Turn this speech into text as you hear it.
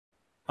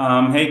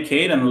Hey,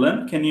 Kate and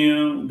Lynn, can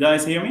you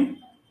guys hear me?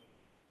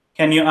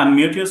 Can you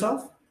unmute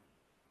yourself?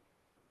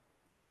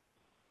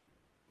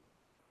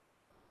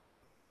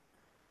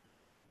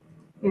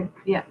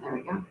 Yeah, there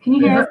we go. Can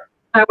you hear us? Does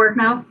that work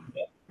now?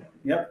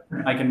 Yep,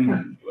 I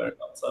can do it.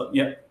 So,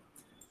 yep.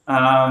 All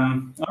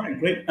right,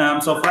 great.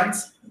 So,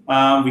 friends,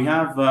 we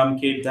have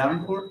Kate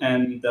Davenport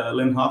and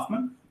Lynn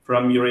Hoffman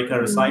from Eureka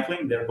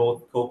Recycling. They're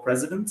both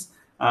co-presidents.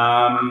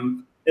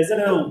 Is it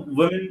a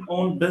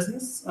women-owned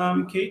business,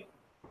 Kate?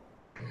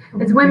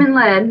 It's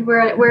women-led. We're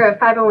a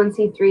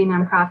 501c3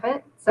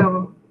 nonprofit.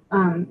 So,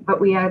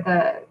 but we are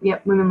the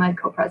women-led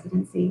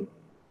co-presidency,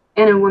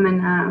 and a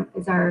woman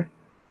is our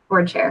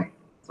board chair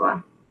as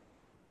well.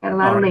 Got a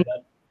lot of ladies.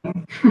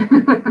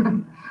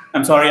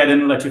 I'm sorry, I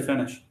didn't let you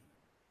finish.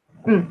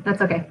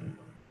 That's okay.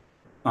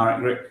 All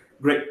right,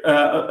 great.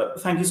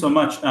 Thank you so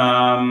much.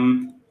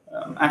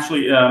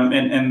 Actually,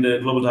 in the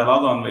Global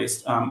Dialogue on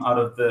Waste, out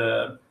of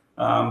the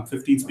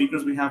 15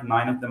 speakers we have,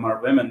 9 of them are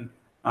women.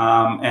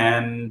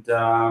 And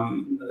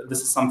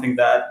this is something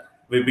that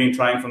we've been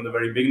trying from the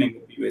very beginning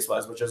of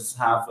BWaste-wise, which is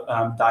have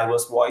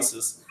diverse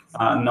voices,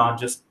 not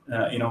just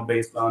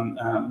based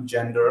on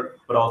gender,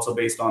 but also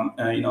based on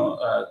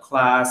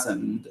class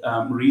and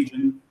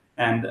region.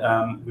 And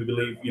we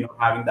believe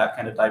having that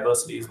kind of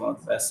diversity is one of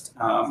the best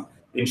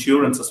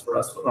insurances for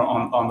us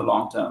on the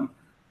long term.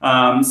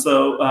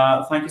 So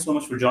thank you so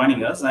much for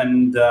joining us.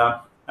 And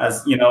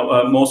as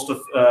most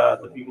of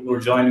the people who are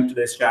joining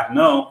today's chat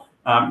know,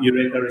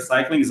 Eureka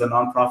Recycling is a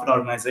nonprofit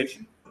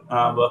organization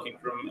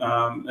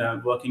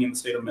working in the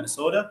state of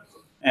Minnesota,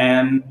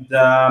 and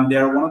they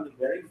are one of the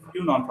very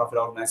few nonprofit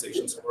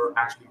organizations who are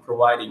actually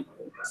providing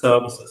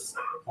services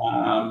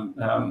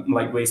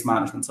like waste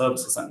management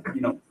services and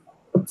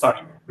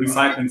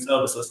recycling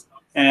services.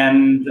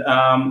 And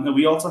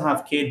we also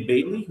have Kate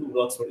Bailey, who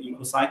works for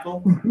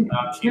EcoCycle.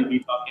 She'll be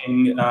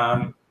talking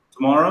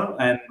tomorrow,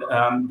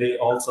 and they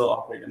also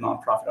operate a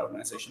nonprofit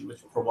organization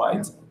which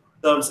provides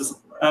services.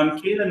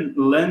 Kate and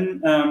Lynn,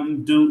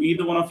 do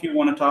either one of you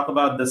want to talk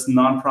about this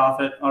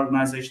nonprofit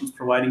organizations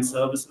providing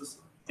services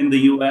in the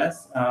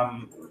U.S.?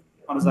 How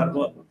does that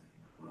work?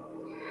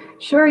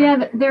 Sure.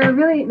 Yeah,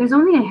 there's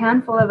only a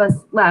handful of us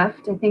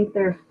left. I think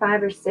there are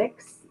 5 or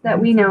 6 that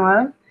we know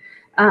of.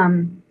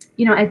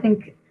 I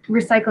think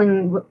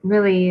recycling,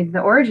 really,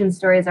 the origin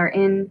stories are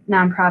in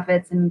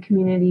nonprofits and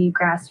community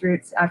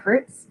grassroots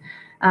efforts.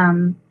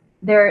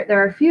 There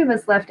are a few of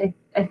us left,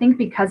 I think,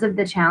 because of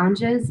the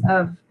challenges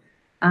of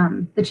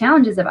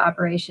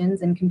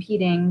operations and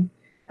competing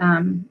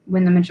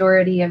when the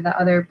majority of the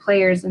other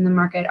players in the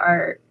market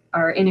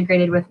are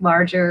integrated with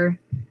larger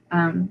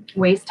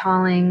waste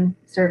hauling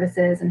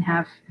services and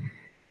have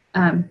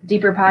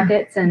deeper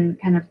pockets and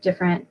kind of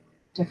different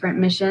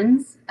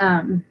missions.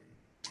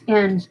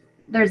 And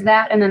there's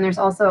that, and then there's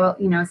also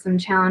some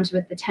challenge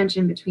with the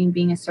tension between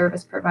being a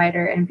service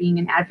provider and being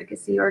an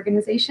advocacy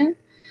organization,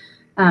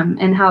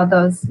 and how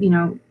those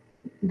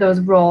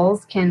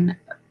roles can.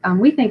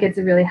 We think it's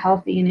a really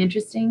healthy and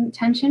interesting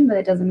tension, but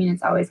it doesn't mean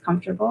it's always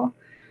comfortable.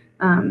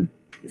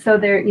 So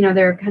there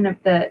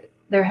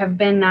have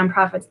been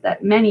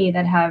nonprofits many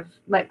that have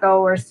let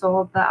go or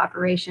sold the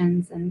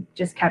operations and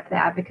just kept the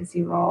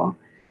advocacy role,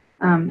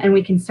 and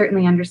we can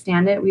certainly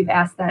understand it. We've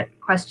asked that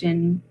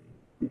question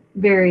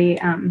very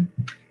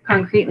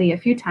concretely a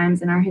few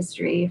times in our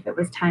history if it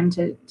was time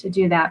to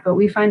do that, but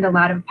we find a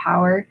lot of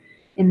power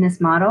in this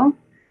model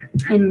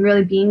and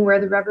really being where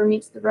the rubber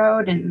meets the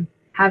road and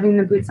having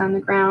the boots on the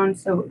ground.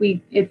 So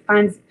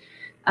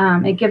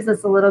it gives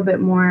us a little bit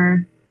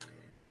more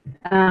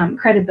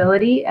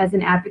credibility as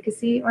an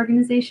advocacy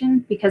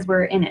organization because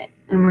we're in it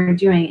and we're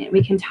doing it.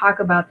 We can talk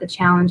about the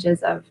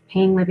challenges of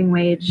paying living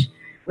wage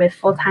with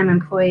full-time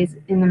employees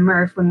in the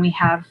MRF when we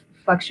have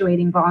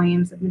fluctuating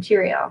volumes of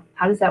material.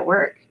 How does that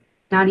work?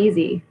 Not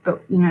easy,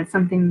 but it's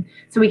something,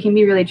 so we can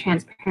be really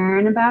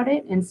transparent about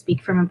it and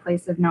speak from a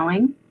place of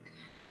knowing.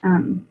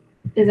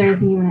 Is there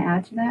anything you want to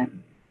add to that?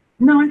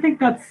 No, I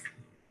think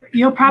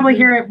you'll probably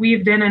hear it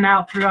weaved in and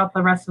out throughout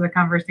the rest of the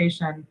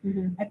conversation.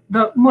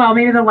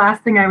 Maybe the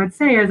last thing I would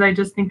say is I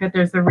just think that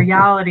there's a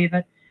reality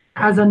that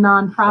as a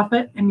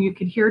nonprofit, and you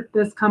could hear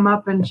this come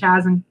up in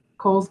Chaz and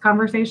Cole's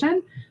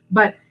conversation,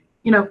 but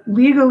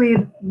legally,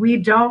 we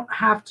don't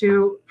have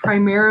to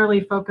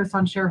primarily focus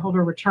on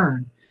shareholder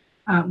return.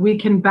 We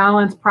can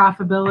balance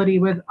profitability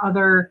with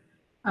other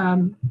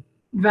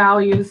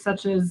values,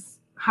 such as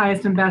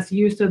highest and best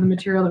use of the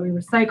material that we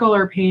recycle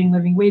or paying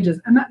living wages.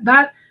 And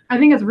that I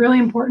think is really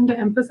important to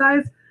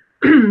emphasize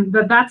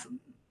that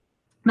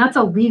that's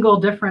a legal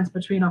difference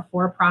between a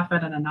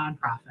for-profit and a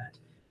nonprofit.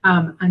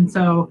 And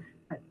so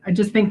I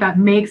just think that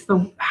makes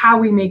how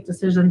we make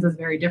decisions is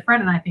very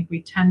different. And I think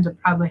we tend to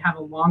probably have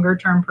a longer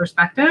term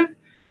perspective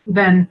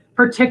than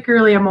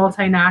particularly a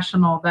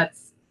multinational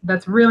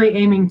that's really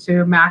aiming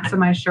to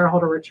maximize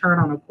shareholder return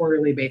on a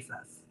quarterly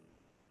basis.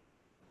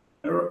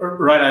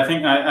 Right. I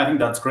think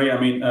that's great. I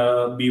mean,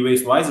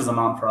 BWaste-wise is a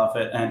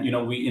nonprofit, and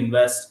we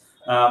invest.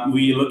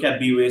 We look at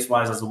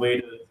BWaste-wise as a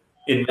way to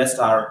invest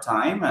our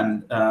time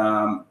and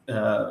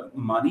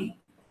money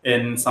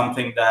in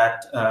something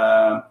that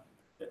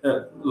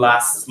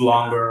lasts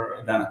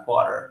longer than a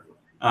quarter.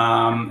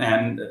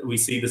 And we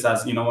see this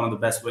as, one of the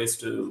best ways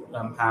to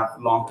have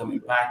long-term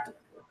impact.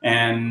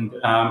 And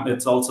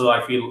it's also,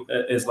 I feel,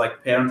 is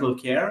like parental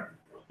care.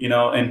 In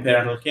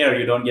parental care,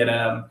 you don't get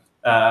a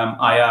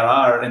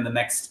IRR in the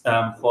next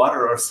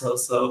quarter or so.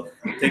 So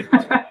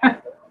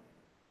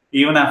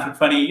even after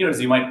 20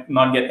 years, you might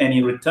not get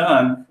any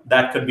return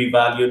that could be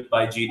valued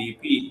by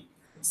GDP.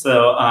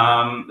 So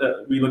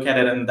we look at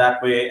it in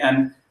that way.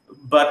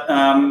 But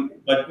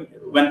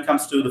when it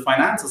comes to the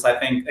finances, I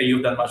think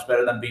you've done much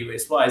better than Be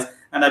Waste Wise,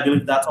 and I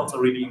believe that's also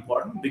really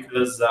important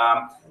because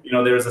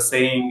there is a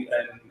saying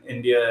in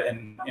India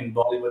in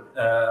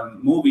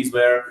Bollywood movies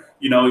where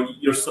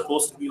you're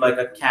supposed to be like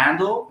a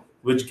candle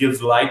which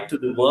gives light to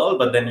the world,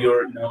 but then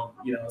you're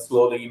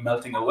slowly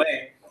melting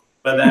away.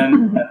 But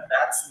then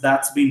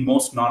that's been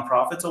most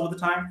nonprofits over the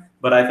time.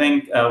 But I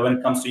think when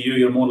it comes to you,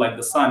 you're more like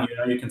the sun.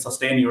 You can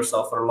sustain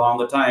yourself for a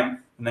longer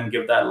time and then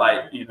give that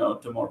light,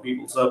 to more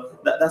people. So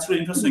that's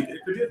really interesting.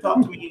 Could you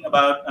talk to me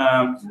about,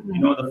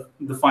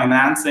 the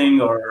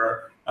financing,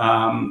 or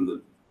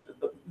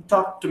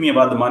talk to me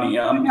about the money?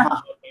 How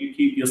do you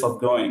keep yourself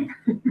going?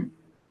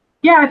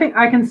 Yeah, I think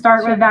I can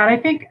start with that. I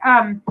think,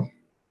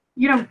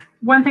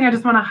 one thing I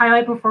just want to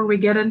highlight before we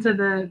get into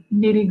the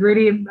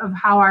nitty-gritty of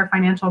how our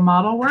financial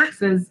model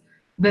works is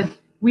that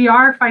we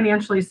are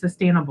financially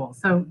sustainable.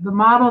 So the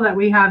model that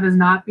we have is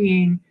not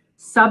being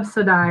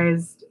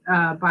subsidized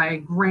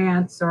by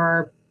grants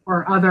or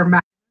other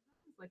mechanisms.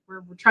 Like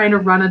we're trying to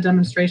run a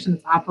demonstration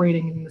that's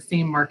operating in the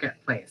same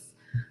marketplace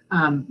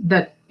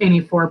that any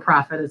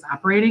for-profit is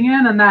operating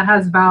in, and that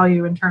has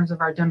value in terms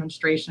of our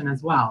demonstration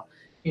as well.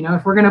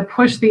 If we're going to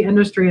push the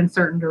industry in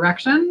certain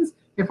directions,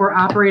 if we're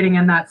operating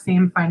in that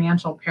same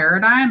financial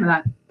paradigm,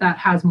 that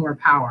has more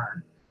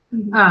power.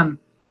 Mm-hmm.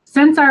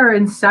 Since our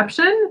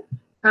inception,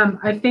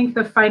 I think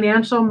the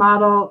financial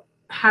model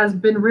has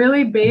been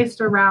really based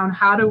around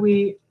how do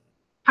we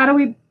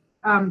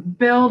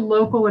build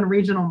local and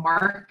regional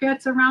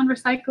markets around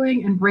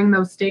recycling and bring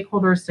those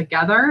stakeholders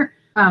together.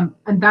 And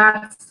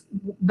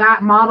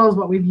that model is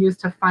what we've used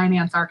to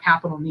finance our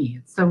capital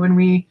needs. So when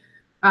we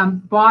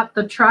bought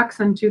the trucks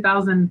in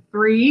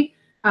 2003,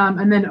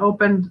 and then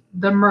opened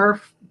the MRF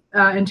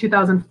in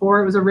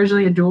 2004. It was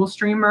originally a dual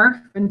stream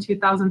MRF in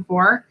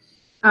 2004.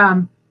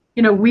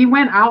 We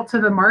went out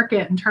to the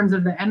market in terms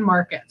of the end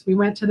markets. We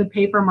went to the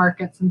paper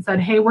markets and said,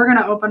 hey, we're going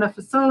to open a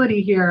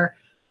facility here.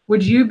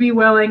 Would you be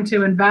willing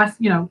to invest,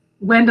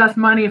 lend us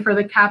money for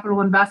the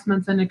capital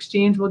investments? In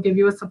exchange, we'll give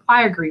you a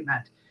supply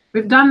agreement.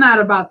 We've done that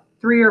about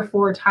 3 or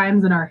 4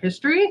 times in our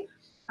history.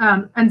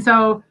 And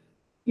so,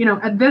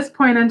 at this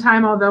point in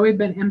time, although we've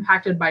been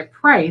impacted by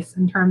price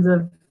in terms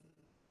of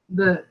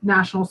the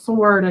national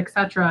sword, et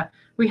cetera,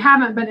 we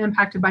haven't been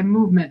impacted by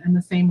movement in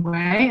the same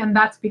way. And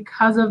that's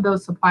because of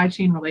those supply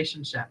chain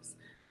relationships.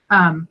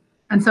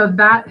 And so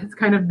that has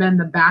kind of been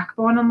the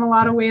backbone in a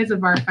lot of ways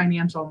of our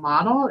financial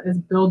model, is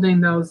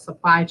building those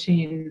supply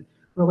chain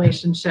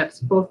relationships,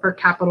 both for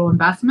capital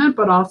investment,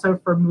 but also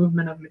for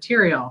movement of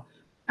material.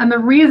 And the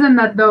reason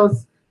that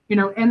those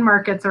end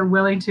markets are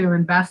willing to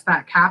invest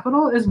that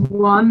capital is,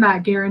 one,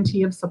 that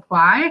guarantee of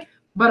supply,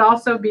 but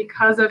also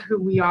because of who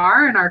we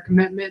are and our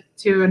commitment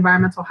to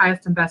environmental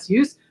highest and best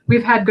use,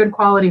 we've had good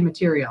quality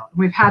material.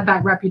 We've had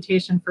that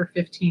reputation for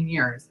 15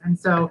 years. And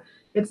so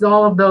it's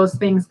all of those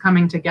things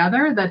coming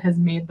together that has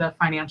made the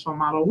financial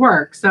model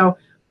work. So,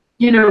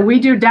 we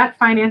do debt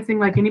financing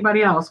like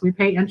anybody else. We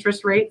pay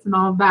interest rates and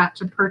all of that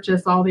to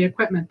purchase all the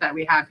equipment that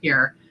we have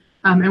here.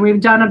 And we've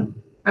done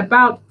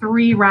about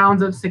 3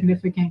 rounds of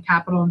significant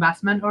capital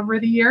investment over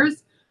the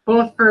years,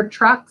 both for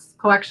trucks,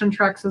 collection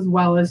trucks, as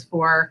well as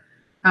for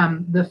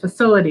the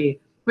facility.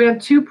 We have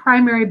 2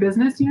 primary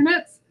business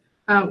units.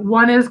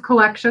 One is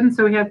collection.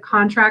 So we have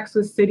contracts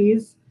with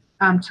cities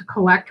to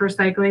collect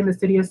recycling, the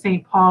city of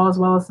St. Paul, as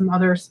well as some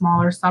other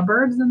smaller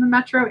suburbs in the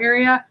metro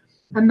area.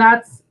 And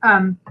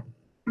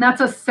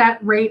that's a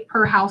set rate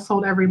per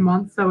household every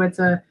month. So it's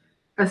a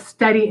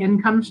steady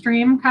income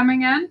stream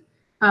coming in.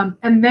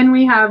 And then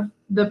we have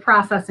the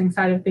processing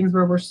side of things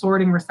where we're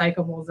sorting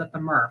recyclables at the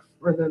MRF,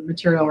 or the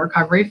material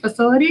recovery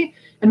facility.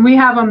 And we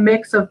have a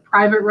mix of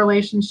private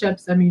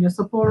relationships and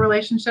municipal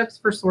relationships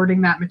for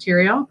sorting that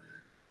material.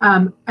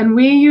 And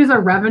we use a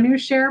revenue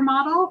share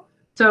model.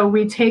 So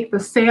we take the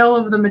sale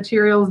of the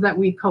materials that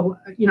we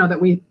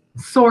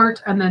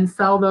sort and then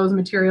sell those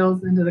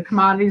materials into the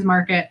commodities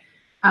market.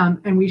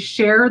 And we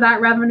share that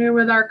revenue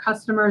with our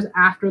customers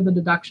after the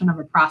deduction of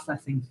a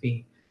processing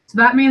fee. So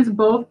that means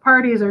both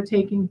parties are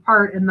taking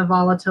part in the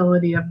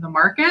volatility of the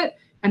market,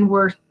 and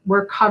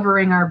we're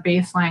covering our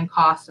baseline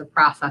cost of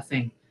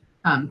processing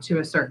to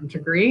a certain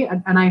degree.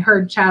 And I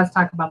heard Chaz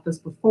talk about this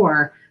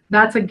before.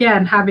 That's,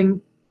 again,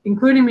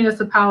 including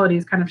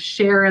municipalities, kind of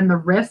share in the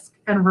risk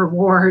and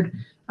reward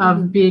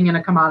of being in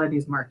a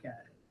commodities market.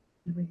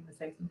 Were you going to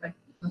say something?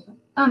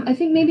 I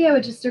think maybe I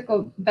would just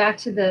circle back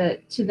to the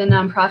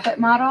nonprofit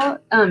model.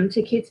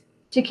 To Kate's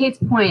to Kate's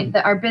point,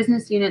 that our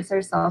business units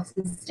are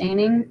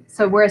self-sustaining.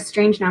 So we're a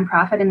strange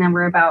nonprofit, and then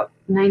we're about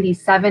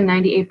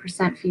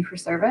 98% fee for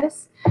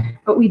service.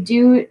 But we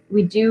do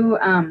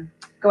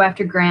go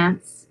after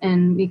grants,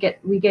 and we get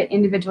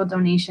individual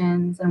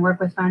donations and work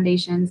with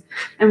foundations.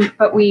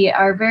 But we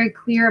are very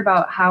clear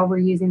about how we're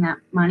using that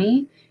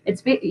money.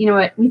 It's, you know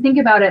what, we think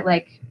about it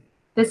like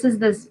this is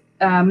this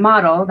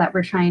model that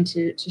we're trying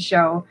to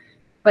show,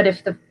 but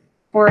if the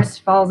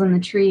forest falls in the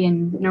tree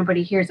and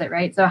nobody hears it,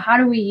 right? So how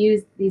do we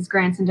use these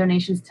grants and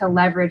donations to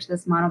leverage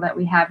this model that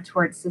we have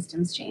towards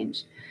systems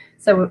change?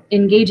 So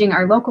engaging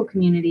our local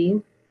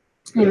community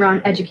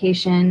around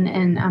education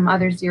and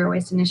other zero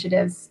waste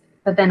initiatives,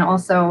 but then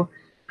also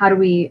how do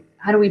we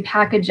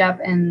package up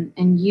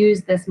and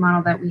use this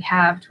model that we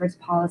have towards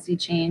policy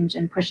change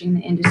and pushing the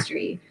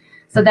industry?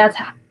 So that's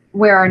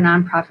where our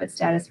nonprofit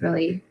status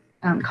really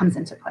comes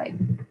into play.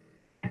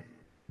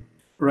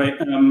 Right.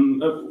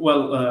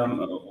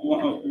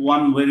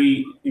 One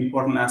very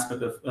important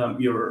aspect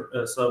of your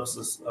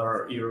services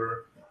or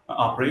your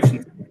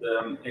operations is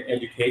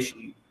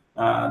education,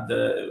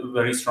 the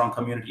very strong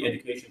community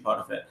education part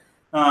of it.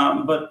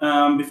 But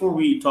before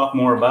we talk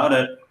more about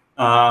it,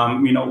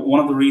 one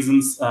of the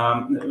reasons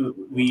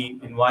we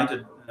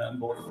invited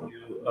both of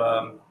you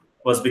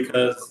was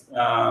because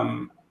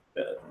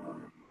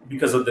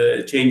of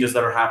the changes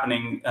that are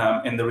happening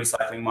in the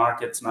recycling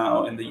markets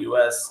now in the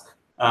U.S.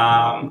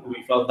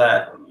 We felt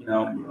that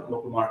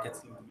local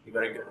markets seem to be a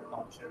very good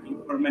opportunity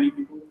for many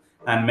people,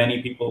 and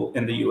many people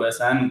in the U.S.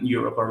 and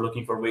Europe are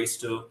looking for ways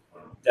to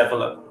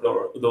develop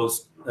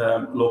those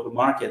local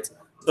markets.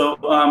 So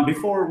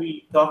before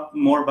we talk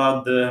more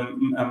about the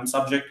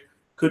subject,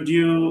 could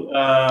you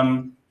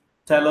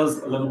tell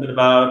us a little bit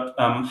about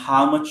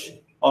how much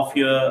of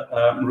your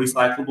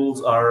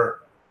recyclables are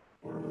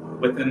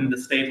within the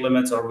state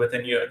limits or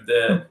within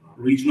the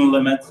regional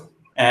limits,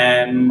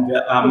 and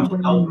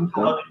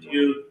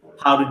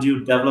how did you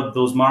develop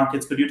those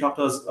markets? Could you talk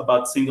to us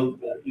about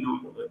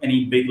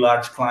any big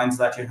large clients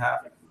that you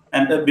have?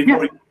 And before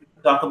we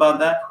talk about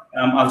that,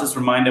 I'll just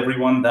remind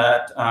everyone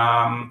that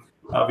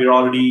we're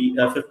already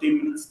 15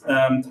 minutes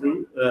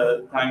through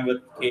time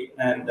with Kate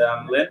and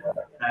Lynn,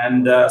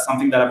 and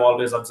something that I've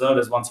always observed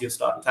is once you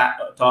start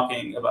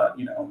talking about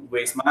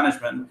waste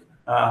management,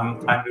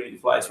 time really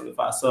flies really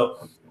fast.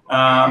 So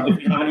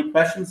if you have any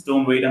questions,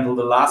 don't wait until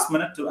the last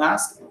minute to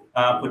ask.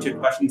 Put your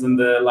questions in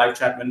the live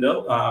chat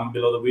window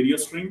below the video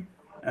stream.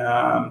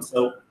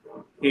 So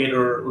Kate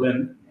or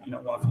Lynn, one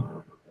of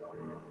you.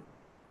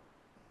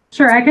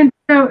 Sure, I can.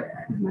 So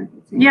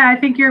yeah, I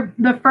think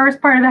the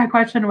first part of that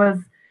question was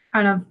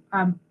kind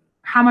of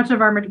how much of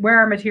where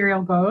our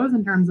material goes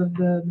in terms of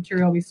the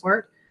material we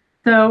sort.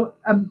 So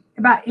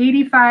about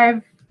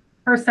 85%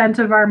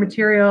 of our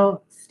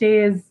material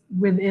stays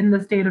within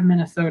the state of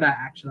Minnesota,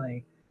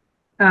 actually.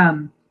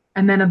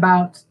 And then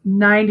about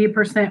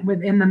 90%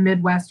 within the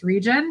Midwest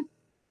region.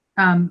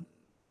 And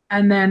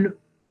then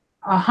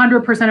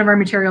 100% of our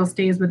material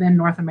stays within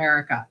North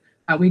America.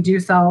 We do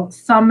sell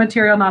some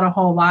material, not a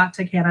whole lot,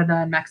 to Canada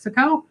and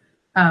Mexico.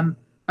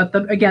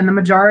 But again, the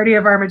majority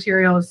of our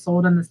material is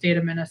sold in the state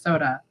of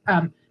Minnesota.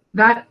 A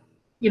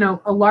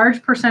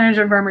large percentage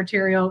of our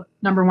material,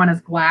 number one,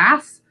 is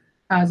glass.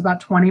 It's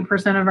about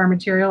 20% of our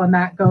material, and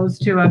that goes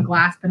to a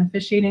glass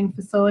beneficiating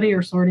facility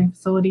or sorting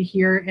facility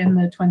here in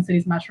the Twin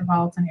Cities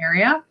metropolitan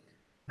area.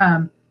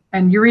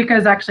 And Eureka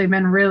has actually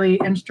been really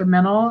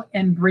instrumental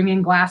in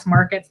bringing glass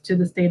markets to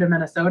the state of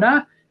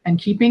Minnesota and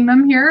keeping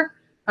them here.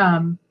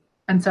 And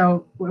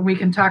so we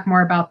can talk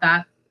more about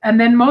that. And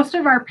then most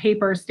of our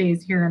paper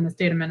stays here in the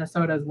state of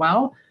Minnesota as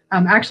well,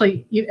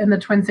 actually in the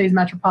Twin Cities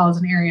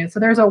metropolitan area. So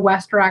there's a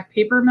West Rock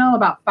paper mill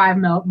about 5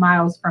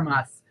 miles from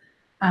us.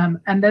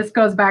 And this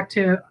goes back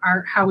to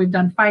how we've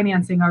done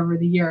financing over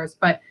the years.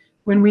 But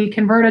when we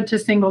converted to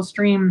single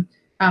stream,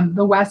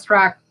 the West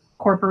Rock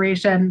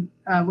Corporation,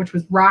 which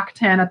was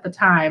Rock-10 at the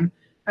time,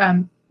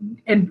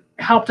 and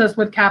helped us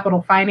with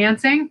capital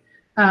financing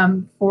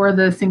for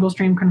the single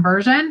stream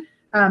conversion.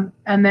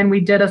 And then we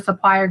did a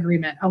supply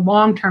agreement, a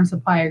long-term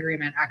supply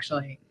agreement,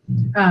 actually.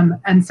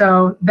 And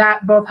so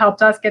that both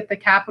helped us get the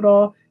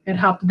capital. It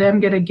helped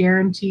them get a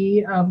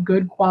guarantee of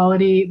good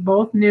quality,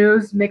 both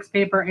news, mixed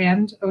paper,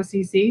 and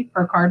OCC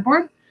for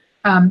cardboard.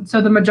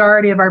 So the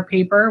majority of our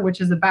paper,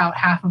 which is about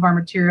half of our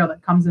material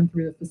that comes in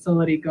through the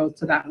facility, goes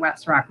to that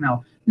West Rock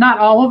mill. Not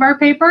all of our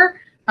paper.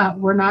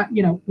 We're not,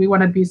 we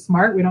want to be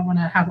smart. We don't want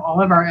to have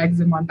all of our eggs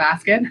in one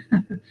basket,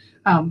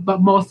 but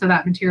most of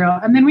that material.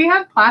 And then we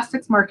have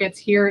plastics markets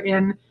here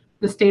in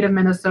the state of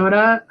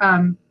Minnesota,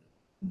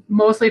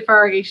 mostly for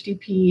our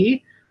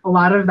HDPE. A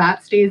lot of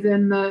that stays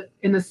in the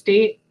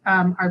state.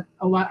 Our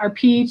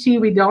PET,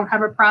 we don't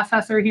have a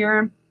processor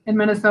here in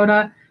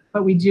Minnesota,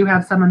 but we do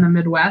have some in the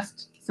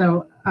Midwest.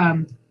 So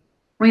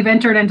we've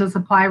entered into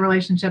supply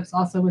relationships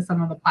also with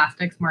some of the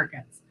plastics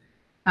markets.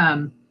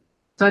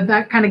 So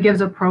that kind of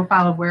gives a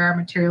profile of where our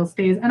material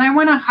stays. And I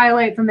want to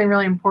highlight something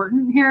really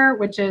important here,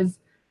 which is,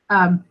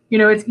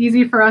 it's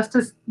easy for us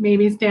to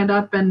maybe stand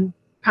up and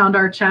pound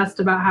our chest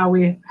about how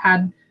we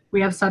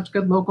have such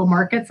good local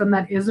markets, and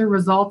that is a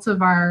result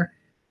of our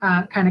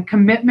kind of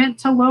commitment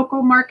to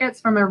local markets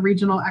from a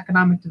regional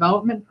economic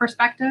development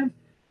perspective.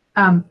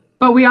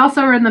 But we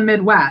also are in the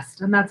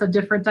Midwest, and that's a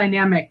different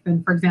dynamic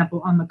than, for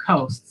example, on the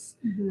coasts.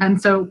 And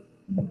so,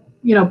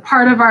 you know,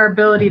 part of our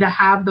ability to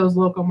have those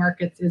local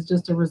markets is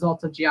just a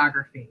result of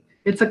geography.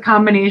 It's a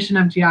combination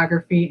of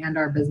geography and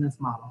our business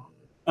model.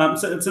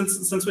 So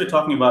since we're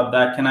talking about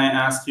that, can I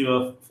ask you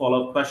a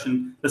follow-up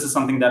question? This is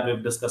something that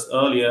we've discussed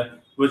earlier,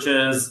 which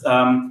is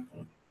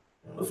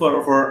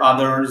for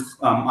others,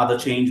 other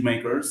change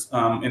makers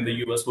in the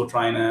US who are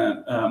trying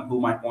to, who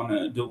might want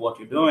to do what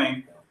you're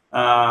doing,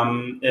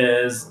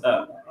 is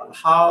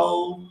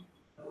how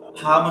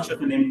much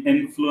of an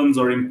influence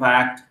or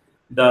impact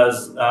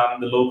does the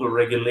local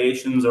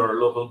regulations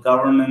or local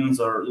governance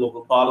or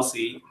local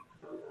policy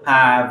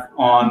have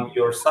on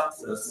your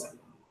success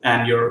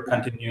and your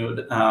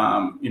continued,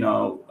 on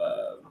your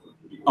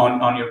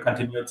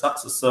continued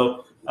success?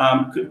 So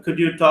could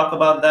you talk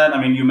about that?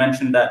 I mean, you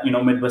mentioned that, you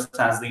know, Midwest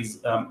has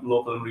these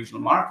local and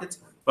regional markets,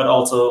 but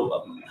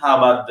also how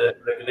about the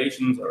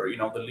regulations or, you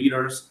know, the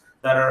leaders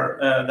that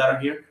are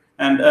here?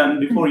 And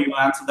before you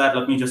answer that,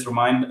 let me just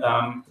remind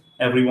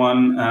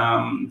everyone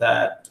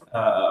that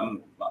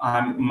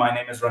my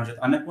name is Ranjit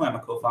Anipu. I'm a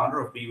co-founder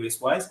of Be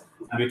Wastewise,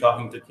 and we're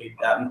talking to Kate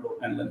Davenport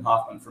and Lynn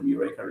Hoffman from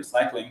Eureka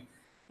Recycling.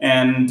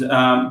 And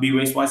Be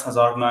Wastewise has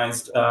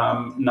organized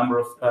a number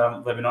of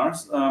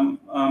webinars on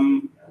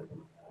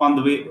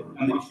the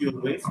issue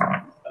of waste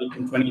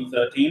in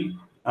 2013.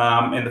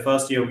 In the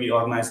first year, we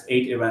organized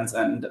 8 events,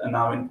 and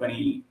now in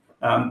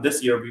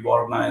this year, we've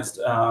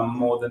organized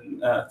more than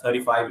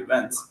 35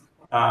 events.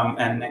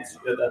 And next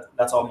year,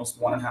 that's almost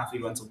 1.5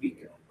 events a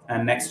week.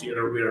 And next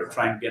year, we're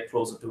trying to get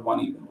closer to 1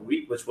 event a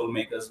week, which will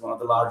make us one of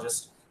the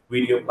largest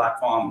video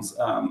platforms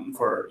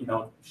for, you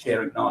know,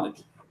 sharing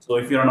knowledge. So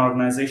if you're an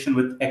organization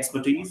with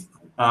expertise,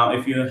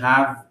 if you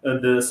have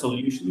the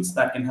solutions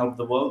that can help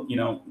the world, you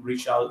know,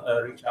 reach out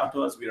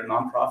to us. We are a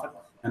nonprofit,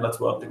 and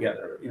let's work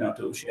together, you know,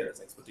 to share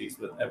this expertise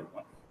with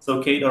everyone.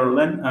 So Kate or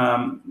Lynn,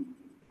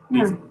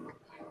 please.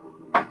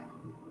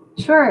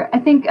 Sure. I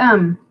think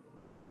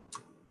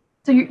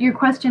so. Your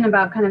question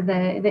about kind of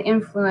the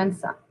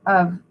influence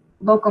of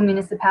local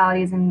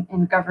municipalities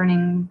and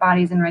governing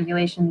bodies and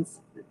regulations,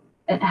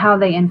 and how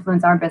they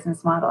influence our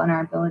business model and our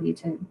ability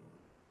to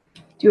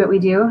do what we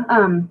do.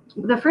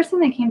 The first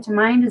thing that came to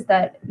mind is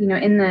that, you know,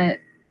 in the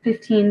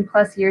 15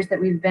 plus years that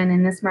we've been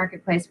in this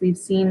marketplace, we've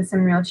seen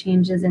some real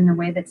changes in the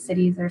way that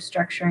cities are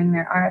structuring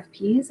their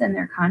RFPs and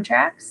their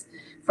contracts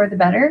for the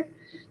better.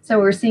 So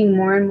we're seeing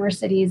more and more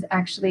cities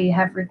actually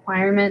have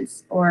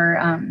requirements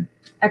or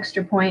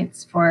extra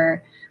points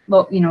for,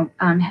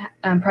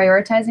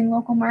 prioritizing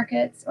local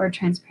markets or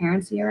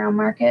transparency around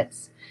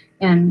markets,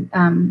 and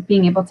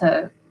being able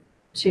to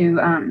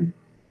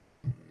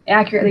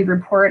accurately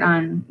report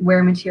on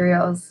where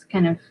materials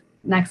kind of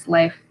next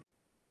life,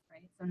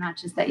 right? So not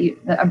just that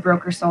a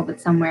broker sold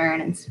it somewhere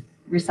and it's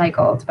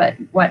recycled, but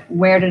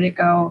where did it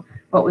go?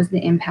 What was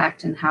the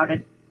impact, and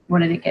what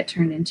did it get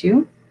turned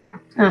into?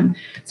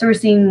 So we're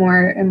seeing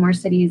more and more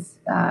cities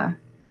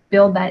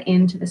build that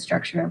into the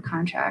structure of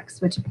contracts,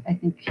 which I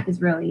think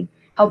is really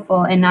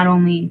helpful, and not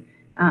only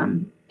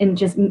in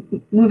just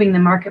moving the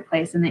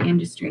marketplace and the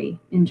industry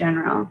in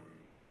general.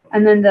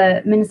 And then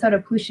the Minnesota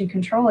Pollution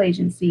Control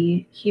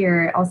Agency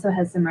here also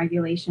has some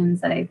regulations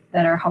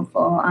that are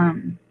helpful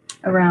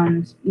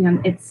around, you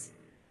know, it's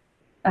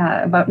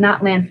about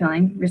not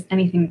landfilling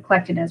anything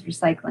collected as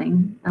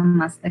recycling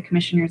unless the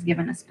commissioner is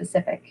given a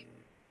specific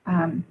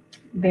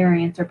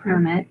variance or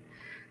permit.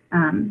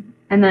 And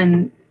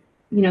then,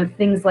 you know,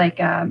 things like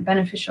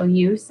beneficial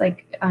use,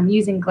 like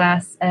using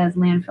glass as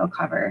landfill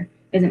cover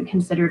isn't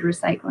considered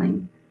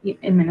recycling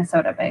in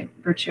Minnesota by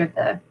virtue of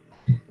the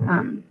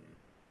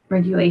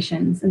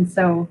regulations. And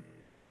so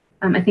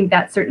I think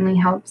that certainly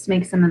helps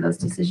make some of those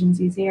decisions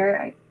easier.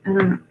 I don't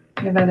know,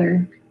 do you have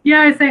other?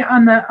 Yeah, I say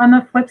on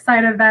the flip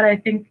side of that, I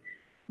think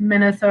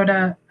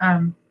Minnesota,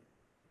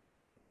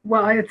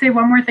 well, I'd say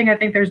one more thing. I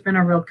think there's been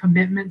a real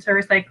commitment to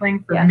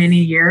recycling for many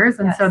years.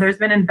 And so there's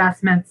been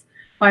investments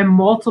by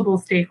multiple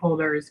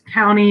stakeholders,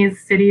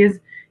 counties, cities,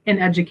 in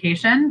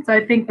education. So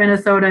I think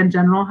Minnesota in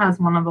general has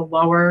one of the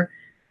lower,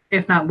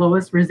 if not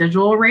lowest,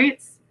 residual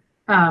rates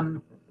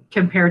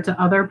compared to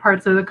other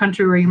parts of the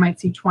country where you might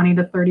see 20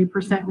 to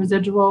 30%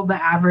 residual.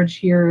 The average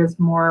here is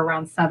more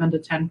around 7 to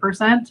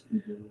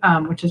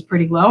 10%, which is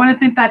pretty low. And I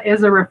think that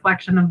is a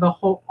reflection of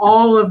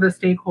all of the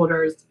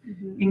stakeholders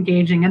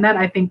engaging in that.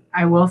 I think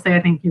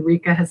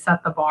Eureka has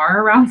set the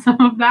bar around some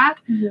of that,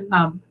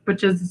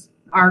 which is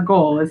our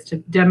goal, is to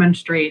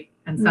demonstrate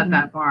and set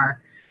that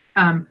bar.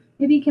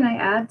 Maybe can I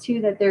add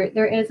too that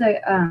there is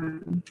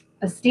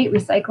a state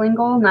recycling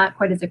goal, not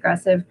quite as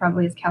aggressive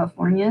probably as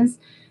California's.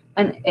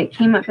 And it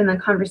came up in the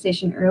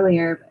conversation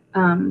earlier.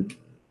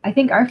 I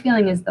think our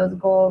feeling is those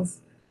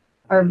goals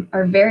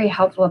are very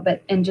helpful,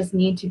 and just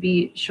need to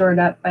be shored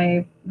up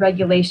by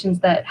regulations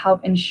that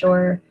help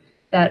ensure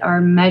that our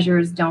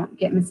measures don't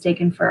get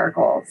mistaken for our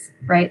goals,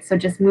 right? So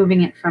just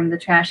moving it from the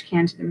trash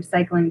can to the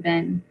recycling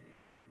bin,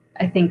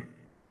 I think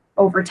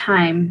over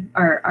time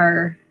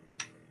our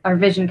our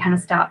vision kind of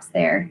stops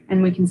there,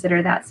 and we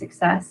consider that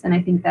success. And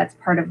I think that's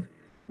part of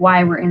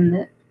why we're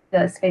in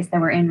the space that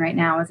we're in right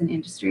now as an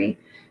industry.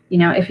 You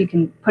know, if you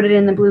can put it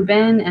in the blue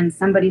bin and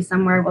somebody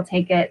somewhere will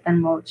take it,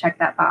 then we'll check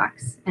that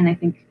box. And I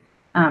think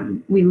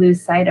we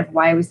lose sight of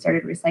why we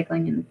started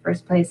recycling in the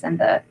first place.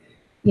 And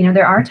you know,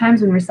 there are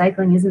times when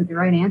recycling isn't the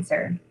right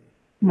answer.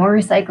 More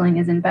recycling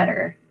isn't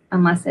better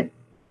unless it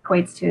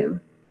equates to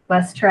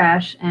less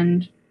trash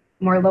and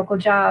more local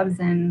jobs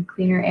and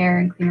cleaner air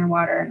and cleaner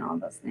water and all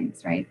those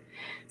things, right?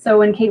 So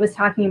when Kate was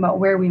talking about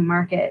where we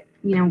market,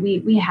 you know,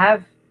 we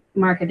have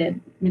marketed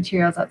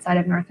materials outside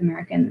of North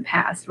America in the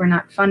past. We're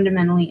not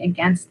fundamentally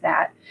against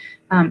that.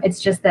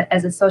 It's just that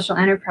as a social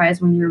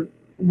enterprise, when you're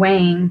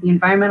weighing the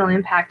environmental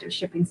impact of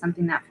shipping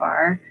something that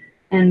far,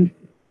 and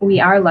we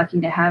are lucky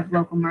to have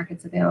local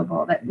markets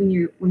available, that when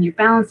you're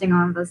balancing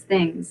all of those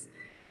things,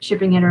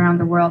 shipping it around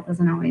the world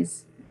doesn't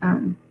always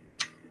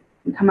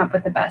come up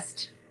with the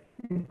best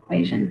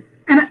equation.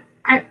 And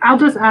I'll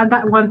just add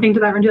that one thing to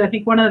that, Ranjit. I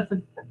think one of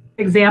the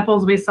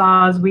examples we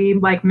saw is we,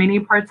 like many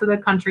parts of the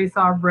country,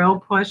 saw a real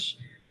push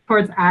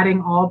towards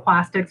adding all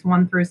plastics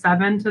 1 through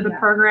 7 to the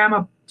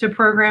program, to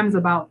programs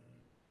about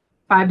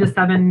 5 to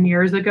 7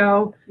 years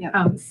ago.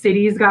 Yep.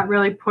 Cities got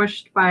really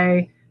pushed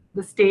by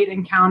the state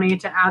and county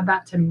to add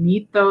that to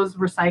meet those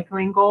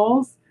recycling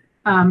goals.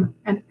 And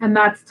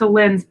that's, to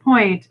Lynn's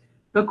point,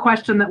 the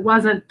question that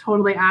wasn't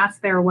totally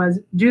asked there was,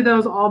 do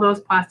all those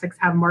plastics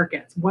have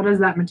markets? What is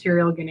that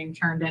material getting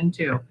turned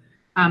into?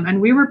 And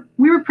we were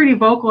pretty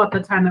vocal at the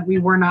time that we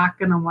were not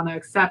going to want to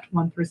accept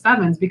 1 through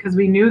 7s because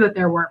we knew that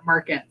there weren't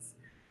markets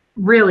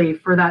really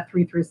for that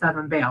 3 through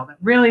 7 bale. That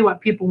really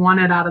what people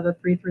wanted out of the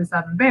 3 through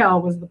 7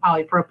 bale was the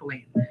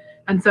polypropylene.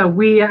 And so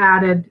we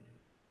added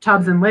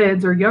tubs and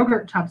lids or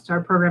yogurt tubs to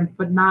our program,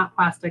 but not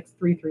plastics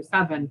 3 through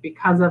 7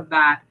 because of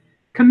that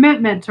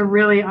commitment to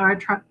really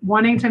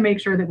wanting to make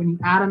sure that when you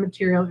add a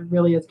material, it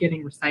really is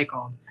getting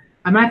recycled.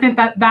 And I think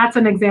that's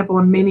an example,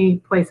 and many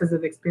places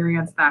have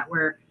experienced that,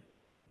 where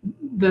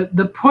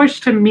the push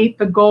to meet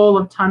the goal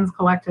of tons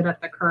collected at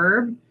the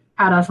curb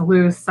had us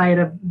lose sight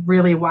of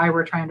really why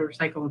we're trying to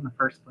recycle in the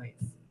first place.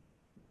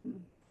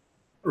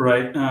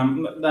 Right,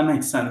 that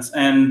makes sense.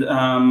 And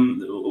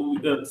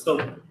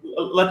so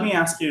let me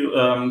ask you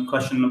a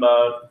question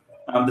about,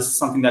 this is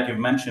something that you've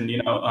mentioned,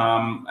 you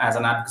know, as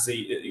an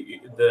advocacy,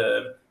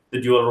 the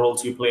dual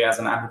roles you play as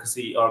an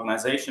advocacy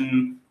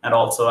organization and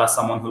also as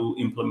someone who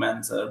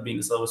implements being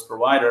a service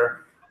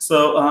provider.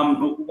 So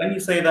when you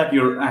say that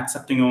you're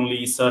accepting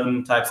only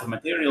certain types of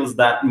materials,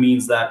 that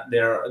means that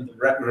the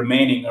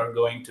remaining are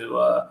going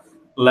to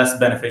less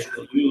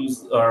beneficial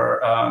use or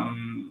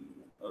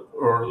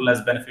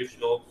less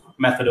beneficial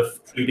method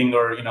of treating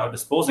or, you know,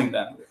 disposing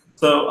them.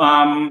 So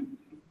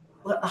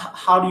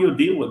how do you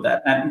deal with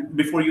that? And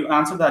before you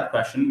answer that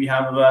question, we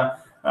have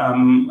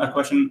a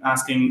question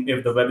asking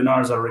if the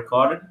webinars are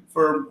recorded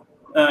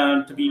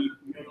to be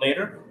viewed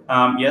later.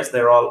 Yes,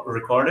 they're all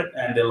recorded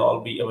and they'll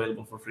all be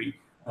available for free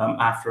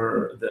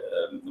after the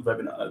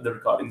webinar, the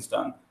recording's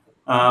done.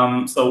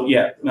 So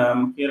yeah,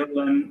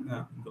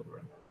 Carolyn, go for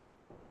it.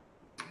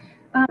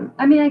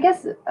 I mean, I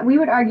guess we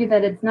would argue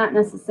that it's not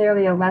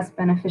necessarily a less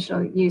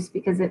beneficial use,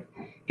 because if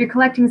you're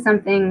collecting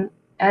something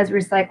as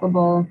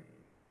recyclable,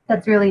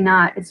 that's really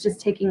not. It's just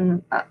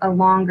taking a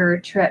longer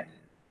trip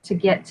to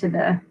get to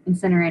the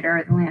incinerator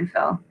or the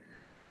landfill.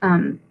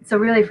 So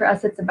really for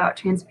us, it's about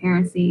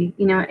transparency,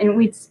 you know, and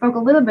we spoke a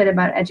little bit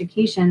about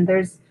education.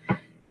 There's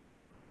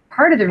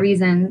part of the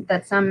reason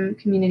that some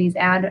communities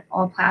add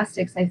all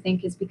plastics, I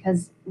think, is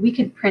because we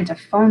could print a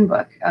phone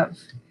book of,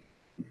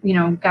 you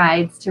know,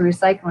 guides to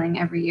recycling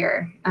every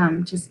year,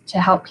 just to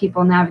help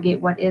people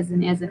navigate what is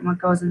and isn't, what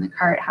goes in the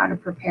cart, how to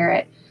prepare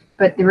it.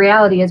 But the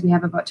reality is we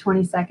have about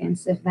 20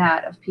 seconds, if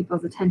that, of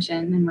people's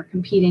attention, and we're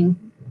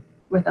competing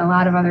with a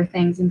lot of other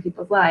things in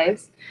people's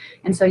lives.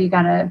 And so you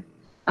gotta,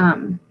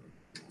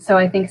 so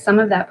I think some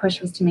of that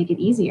push was to make it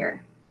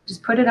easier.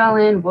 Just put it all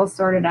in, we'll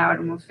sort it out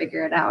and we'll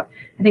figure it out.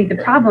 I think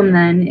the problem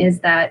then is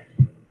that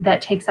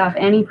that takes off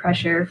any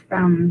pressure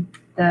from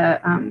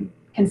the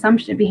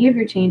consumption,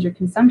 behavior change or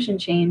consumption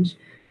change,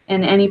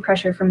 and any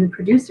pressure from the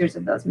producers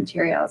of those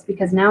materials,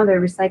 because now they're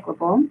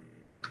recyclable.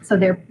 So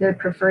they're the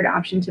preferred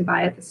option to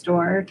buy at the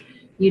store.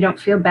 You don't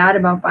feel bad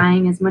about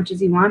buying as much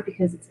as you want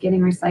because it's getting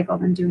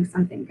recycled and doing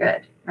something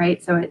good,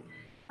 right? So it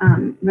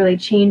really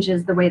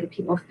changes the way that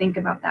people think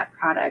about that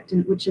product,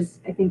 and which is,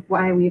 I think,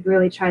 why we've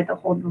really tried to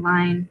hold the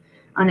line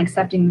on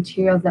accepting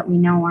materials that we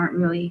know aren't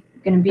really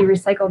going to be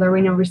recycled, or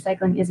we know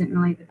recycling isn't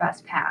really the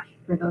best path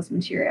for those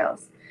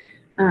materials.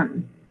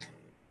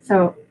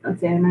 So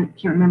let's see, I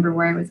can't remember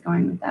where I was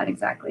going with that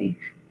exactly.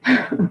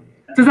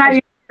 Does that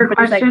answer your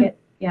question?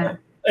 Yeah.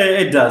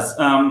 It does.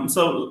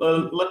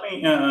 So let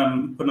me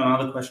put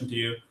another question to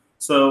you.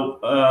 So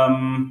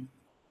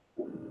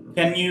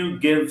can you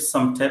give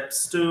some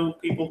tips to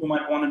people who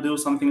might want to do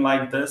something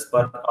like this,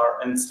 but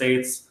are in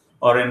states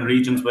or in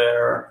regions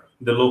where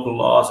the local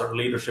laws or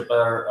leadership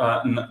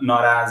are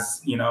not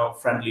as, you know,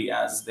 friendly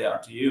as they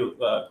are to you,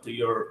 to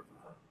your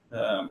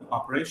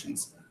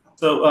operations?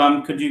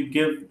 So could you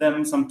give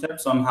them some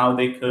tips on how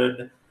they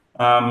could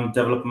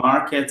develop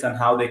markets and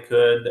how they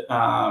could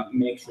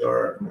make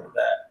sure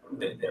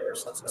that they were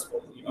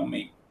successful,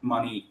 make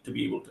money to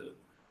be able to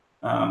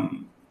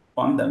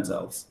fund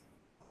themselves.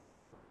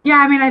 Yeah,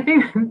 I mean, I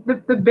think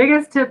the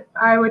biggest tip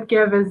I would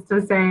give is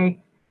to say,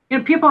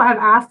 people have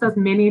asked us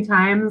many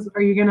times,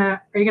 are you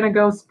gonna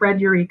go spread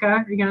Eureka?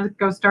 Are you gonna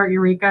go start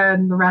Eureka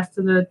in the rest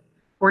of the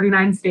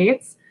 49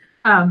 states?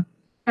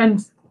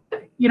 And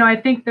I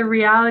think the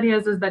reality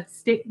is that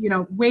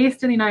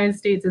waste in the United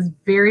States is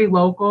very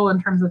local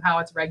in terms of how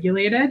it's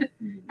regulated,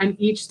 and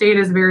each state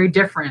is very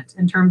different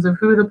in terms of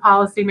who the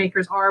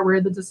policymakers are, where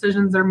the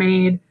decisions are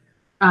made.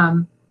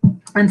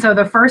 And so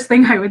the first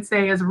thing I would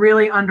say is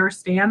really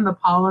understand the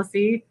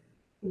policy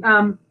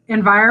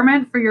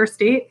environment for your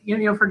state.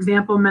 For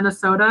example,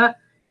 Minnesota,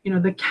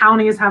 the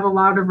counties have a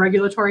lot of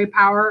regulatory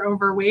power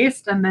over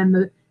waste, and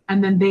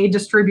then they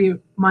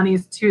distribute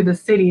monies to the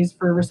cities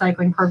for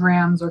recycling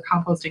programs or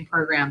composting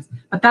programs.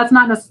 But that's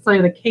not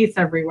necessarily the case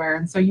everywhere.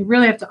 And so you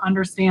really have to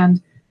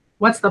understand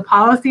what's the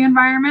policy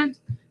environment,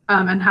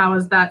 and how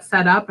is that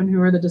set up, and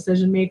who are the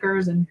decision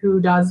makers, and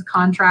who does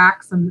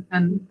contracts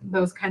and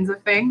those kinds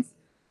of things.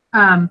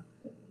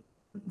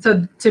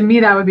 So to me,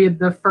 that would be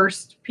the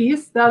first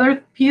piece. The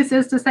other piece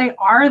is to say,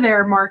 are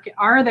there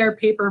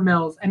paper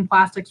mills and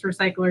plastics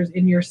recyclers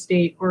in your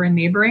state or in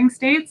neighboring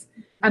states,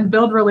 and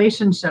build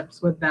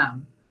relationships with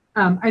them.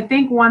 I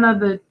think one of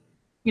the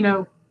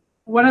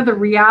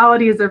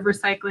realities of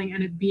recycling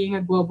and it being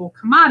a global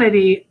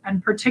commodity,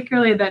 and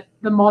particularly that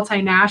the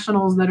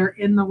multinationals that are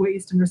in the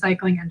waste and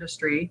recycling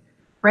industry,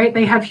 right,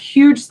 they have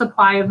huge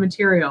supply of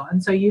material.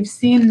 And so you've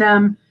seen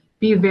them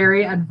be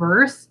very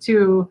adverse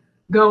to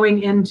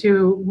going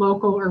into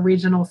local or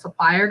regional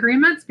supply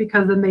agreements,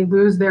 because then they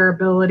lose their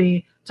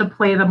ability to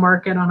play the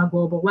market on a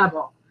global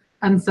level.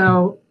 And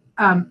so,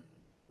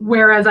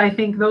 whereas I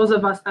think those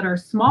of us that are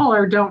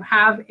smaller don't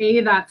have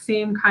that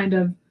same kind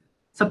of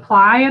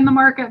supply in the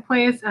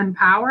marketplace and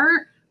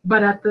power,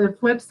 but at the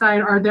flip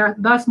side are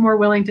thus more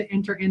willing to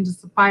enter into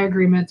supply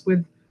agreements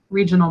with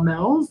regional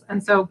mills.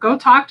 And so go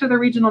talk to the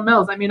regional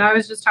mills. I mean, I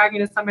was just talking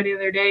to somebody the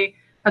other day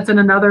that's in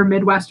another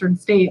Midwestern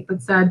state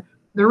that said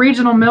the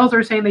regional mills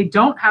are saying they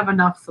don't have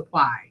enough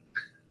supply.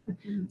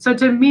 So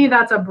to me,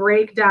 that's a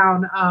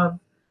breakdown of,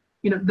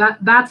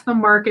 that's the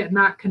market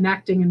not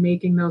connecting and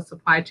making those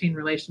supply chain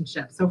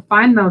relationships. So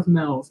find those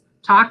mills,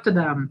 talk to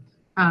them,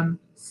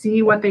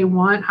 see what they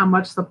want, how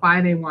much supply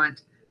they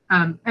want.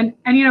 And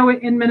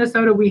in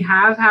Minnesota, we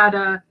have had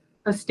a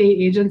state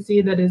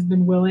agency that has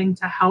been willing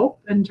to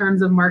help in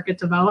terms of market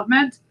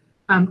development.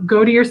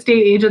 Go to your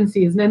state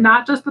agencies, and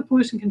not just the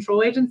Pollution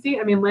Control Agency.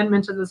 I mean, Lynn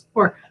mentioned this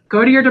before.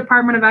 Go to your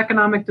Department of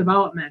Economic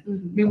Development. I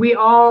mean, we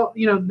all,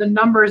 the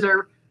numbers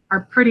are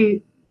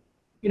pretty,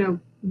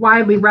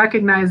 widely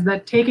recognized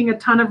that taking a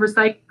ton of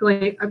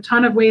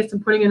waste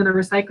and putting it in the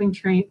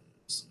recycling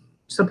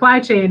supply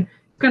chain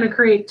is going to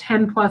create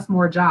 10 plus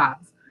more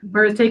jobs,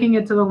 whereas taking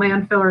it to the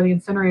landfill or the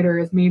incinerator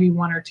is maybe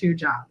 1 or 2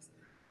 jobs.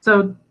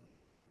 So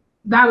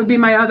that would be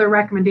my other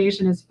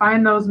recommendation, is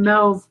find those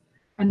mills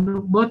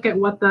and look at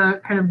what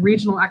the kind of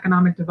regional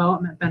economic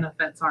development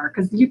benefits are,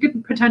 because you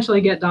could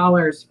potentially get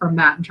dollars from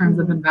that in terms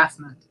of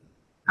investment.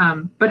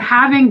 But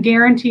having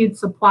guaranteed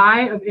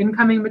supply of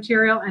incoming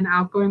material and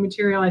outgoing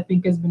material, I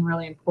think, has been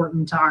really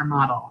important to our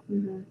model.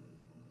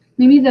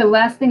 Maybe the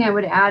last thing I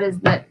would add is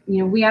that,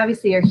 we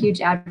obviously are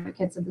huge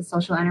advocates of the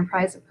social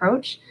enterprise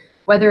approach,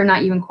 whether or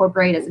not you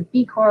incorporate as a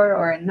B Corp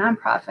or a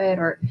nonprofit,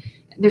 or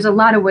there's a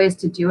lot of ways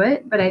to do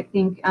it. But I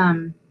think,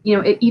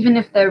 even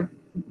if the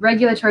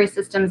regulatory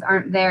systems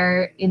aren't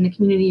there in the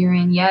community you're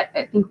in yet,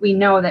 I think we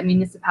know that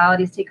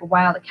municipalities take a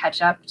while to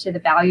catch up to the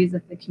values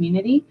of the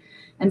community.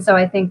 And so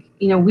I think,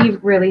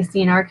 we've really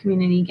seen our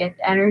community get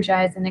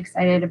energized and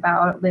excited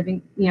about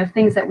living,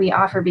 things that we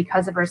offer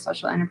because of our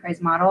social enterprise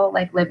model,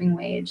 like living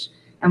wage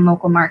and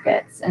local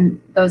markets,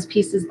 and those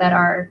pieces that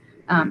are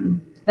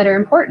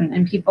important.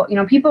 And people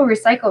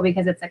recycle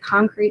because it's a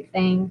concrete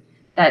thing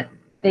that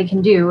they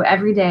can do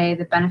every day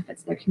that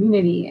benefits their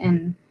community.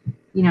 And,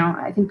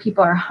 I think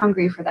people are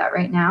hungry for that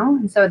right now.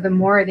 And so the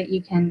more that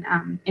you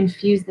can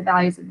infuse the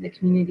values of the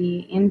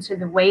community into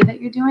the way that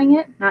you're doing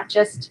it, not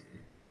just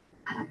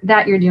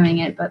that you're doing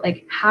it, but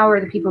like, how are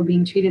the people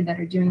being treated that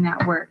are doing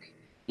that work?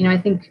 I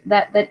think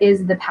that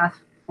is the path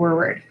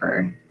forward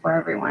for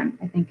everyone,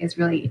 I think, is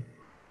really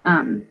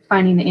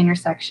finding the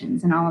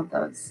intersections in all of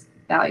those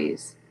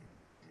values.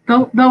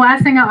 The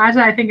last thing I'll add to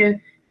that, I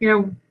think,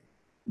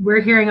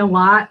 we're hearing a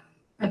lot.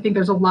 I think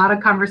there's a lot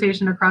of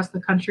conversation across the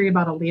country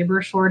about a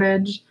labor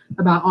shortage,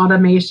 about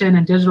automation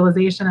and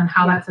digitalization and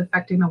how that's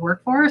affecting the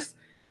workforce.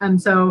 And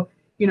so,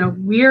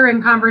 we're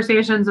in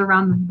conversations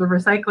around the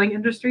recycling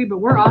industry, but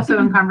we're also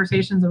in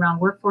conversations around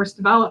workforce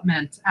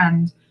development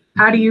and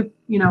how do you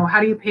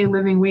pay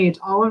living wage?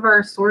 All of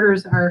our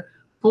sorters are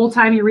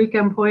full-time Eureka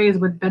employees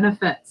with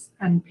benefits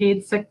and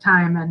paid sick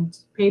time and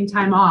paid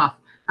time off.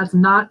 That's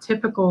not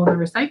typical in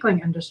the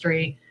recycling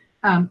industry.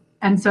 And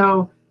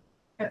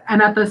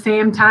at the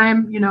same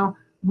time,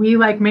 we,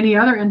 like many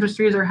other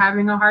industries, are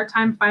having a hard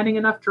time finding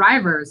enough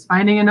drivers,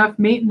 finding enough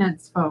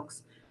maintenance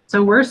folks.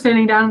 So we're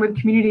sitting down with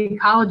community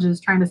colleges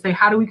trying to say,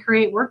 how do we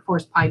create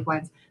workforce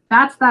pipelines?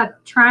 That's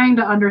that trying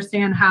to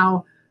understand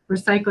how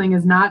recycling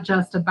is not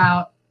just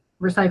about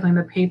recycling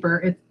the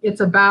paper. It's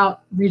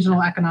about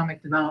regional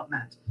economic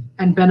development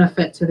and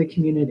benefit to the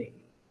community.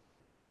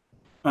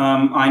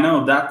 I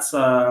know that's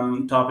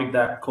a topic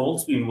that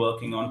Cole's been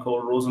working on.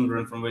 Cole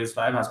Rosengren from Waste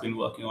 5 has been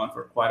working on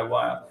for quite a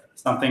while.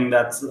 Something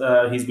that's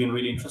he's been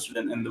really interested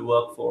in the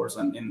workforce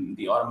and in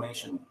the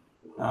automation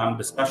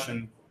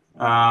discussion.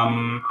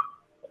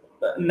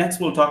 Next,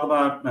 we'll talk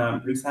about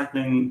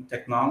recycling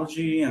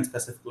technology, and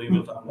specifically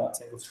we'll talk about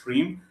single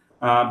stream.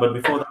 But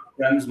before that,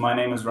 friends, my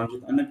name is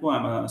Ranjit Annipu.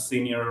 I'm a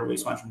senior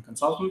waste management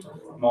consultant.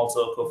 I'm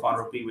also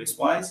co-founder of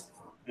Wastewise.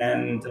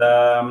 And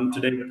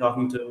today we're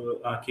talking to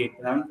Kate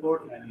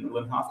Davenport and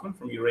Lynn Hoffman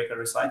from Eureka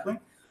Recycling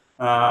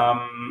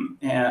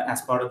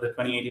as part of the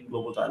 2018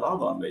 Global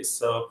Dialogue on Waste.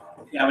 So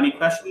if you have any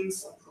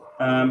questions,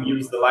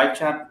 use the live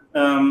chat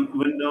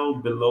window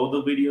below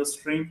the video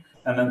stream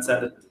and then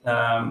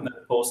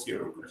post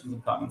your questions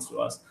and comments to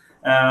us.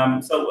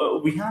 So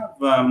we have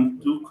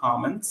 2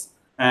 comments,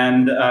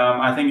 and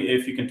I think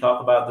if you can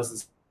talk about this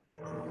is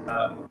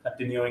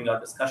continuing our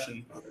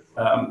discussion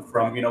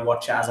from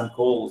what Chaz and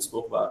Cole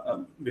spoke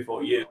about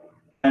before you,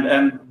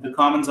 and the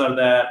comments are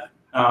that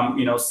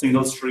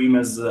single stream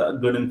is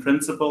good in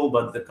principle,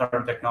 but the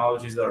current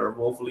technologies are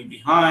woefully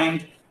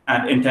behind,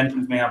 and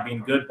intentions may have been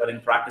good, but in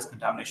practice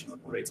contamination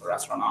rates are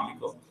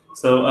astronomical.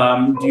 So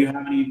do you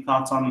have any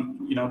thoughts on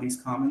these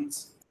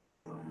comments?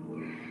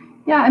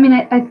 Yeah, I mean,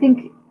 I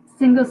think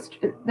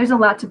there's a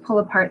lot to pull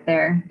apart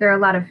there. There are a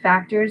lot of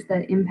factors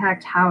that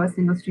impact how a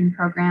single stream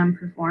program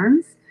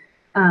performs.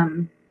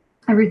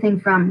 Everything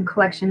from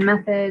collection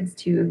methods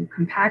to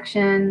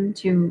compaction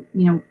to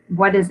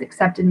what is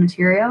accepted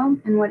material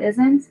and what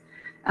isn't,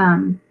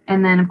 and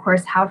then of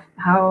course how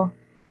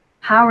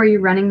are you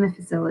running the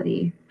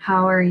facility?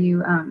 How are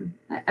you?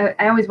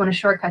 I always want a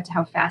shortcut to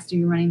how fast are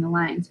you running the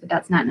lines, but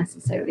that's not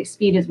necessarily.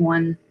 Speed is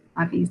one,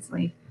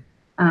 obviously,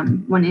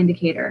 one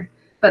indicator.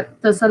 But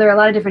so there are a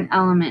lot of different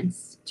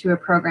elements to a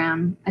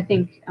program. I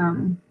think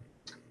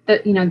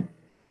that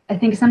I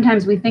think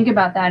sometimes we think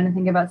about that and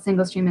think about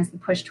single stream as the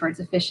push towards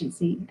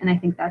efficiency, and I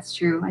think that's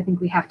true. I think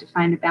we have to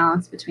find a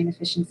balance between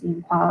efficiency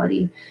and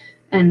quality,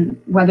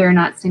 and whether or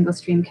not single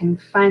stream can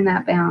find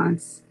that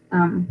balance.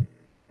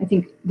 I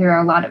think there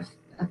are a lot of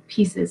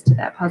pieces to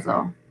that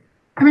puzzle.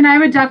 I mean, I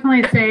would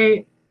definitely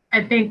say,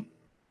 I think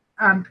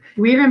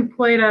we've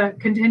employed a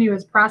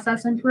continuous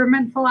process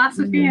improvement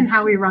philosophy in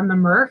how we run the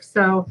MRF.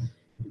 So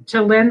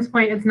to Lynn's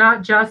point, it's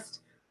not just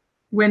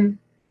when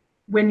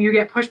you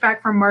get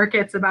pushback from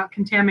markets about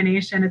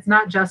contamination, it's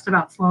not just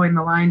about slowing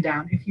the line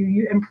down. If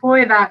you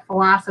employ that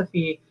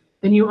philosophy,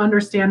 then you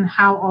understand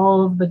how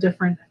all of the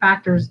different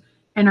factors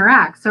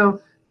interact.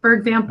 So for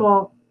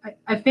example,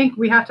 I think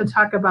we have to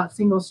talk about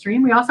single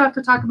stream. We also have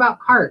to talk about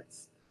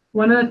carts.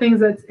 One of the things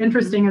that's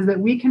interesting is that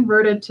we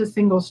converted to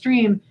single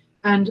stream,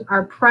 and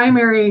our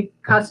primary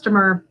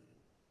customer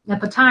at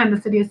the time,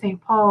 the city of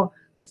St. Paul,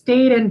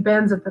 stayed in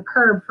bins at the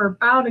curb for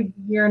about 1.5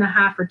 years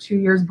or 2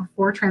 years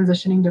before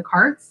transitioning to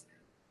carts.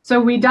 So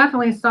we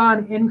definitely saw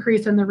an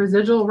increase in the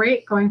residual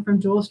rate going from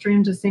dual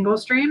stream to single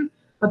stream,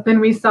 but then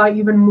we saw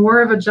even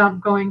more of a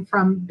jump going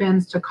from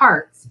bins to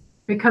carts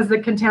because the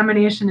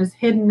contamination is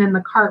hidden in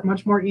the cart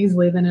much more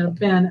easily than in a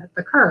bin at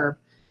the curb.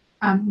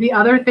 The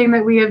other thing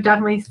that we have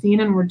definitely seen,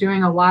 and we're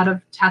doing a lot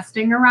of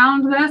testing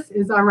around this,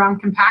 is around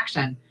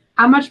compaction.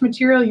 How much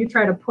material you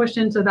try to push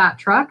into that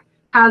truck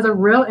has a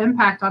real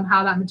impact on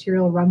how that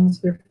material runs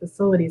through the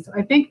facility. So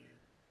I think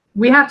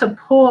we have to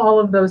pull all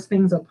of those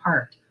things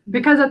apart,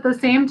 because at the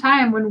same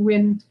time,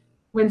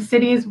 when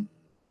cities,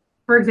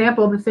 for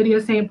example, the city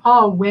of St.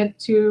 Paul went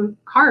to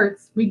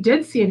carts, we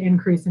did see an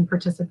increase in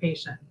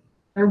participation.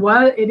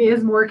 It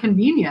is more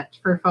convenient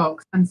for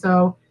folks. And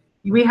so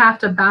we have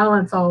to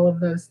balance all of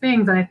those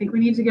things. And I think we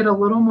need to get a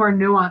little more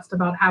nuanced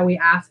about how we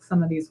ask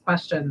some of these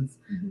questions.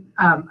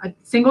 A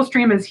single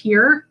stream is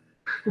here.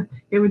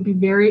 It would be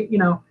very,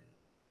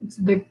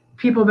 the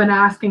people have been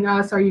asking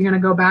us, are you going to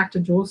go back to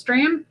dual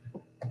stream?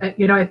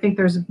 I think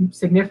there's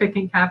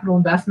significant capital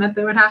investment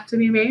that would have to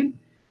be made.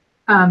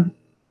 And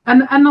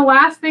the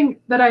last thing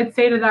that I'd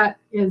say to that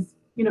is,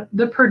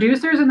 the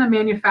producers and the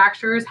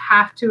manufacturers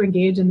have to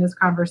engage in this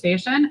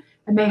conversation,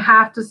 and they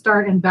have to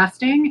start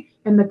investing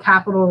in the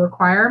capital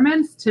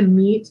requirements to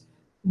meet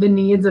the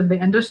needs of the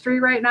industry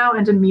right now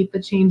and to meet the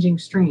changing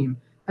stream.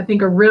 I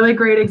think a really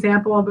great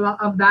example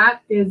of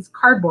that is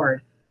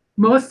cardboard.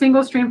 Most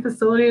single stream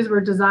facilities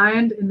were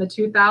designed in the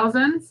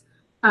 2000s.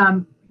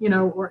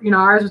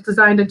 Ours was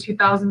designed in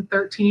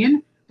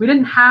 2013. We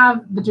didn't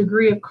have the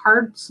degree of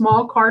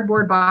small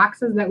cardboard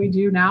boxes that we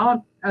do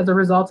now as a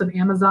result of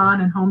Amazon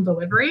and home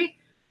delivery.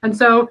 And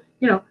so,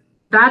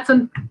 that's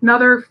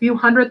another few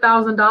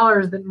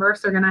 $100,000 that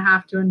MRFs are going to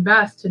have to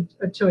invest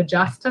to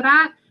adjust to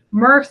that.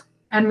 MRFs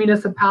and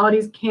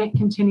municipalities can't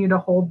continue to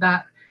hold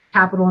that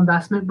capital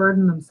investment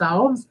burden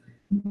themselves.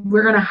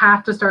 We're going to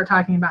have to start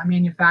talking about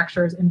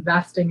manufacturers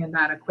investing in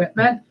that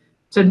equipment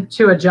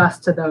to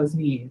adjust to those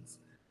needs.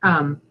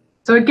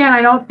 So again,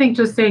 I don't think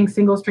just saying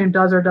single stream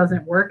does or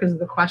doesn't work is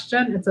the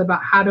question. It's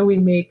about how do we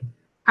make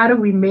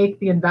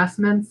the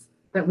investments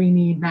that we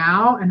need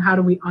now, and how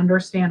do we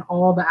understand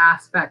all the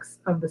aspects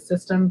of the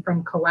system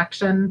from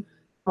collection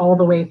all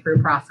the way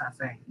through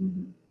processing.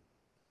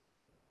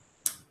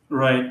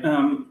 Right.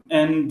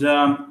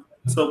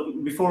 So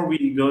before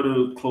we go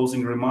to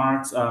closing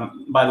remarks,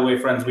 by the way,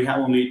 friends, we have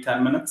only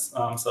 10 minutes.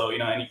 So,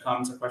 any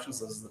comments or questions,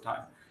 this is the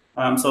time.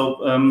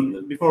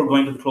 Before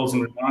going to the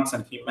closing remarks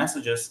and key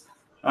messages,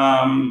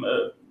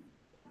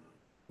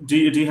 do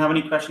you have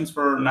any questions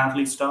for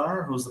Natalie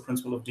Starr, who's the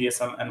principal of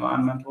DSM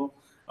Environmental,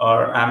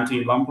 or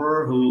Amity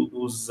Lumper,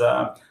 who's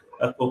a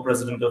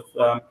co-president of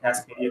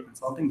Cascadia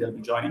Consulting? They'll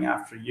be joining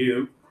after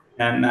you.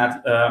 And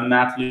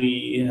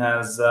Natalie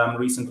has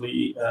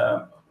recently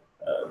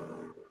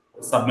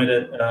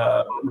submitted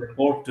a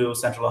report to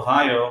Central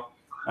Ohio,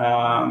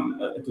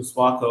 to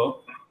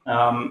SWACO,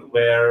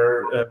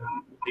 where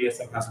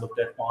DSM has looked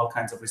at all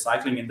kinds of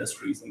recycling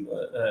industries in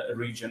the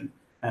region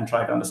and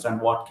try to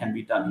understand what can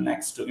be done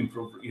next to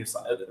improve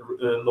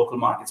local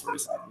markets for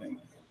recycling.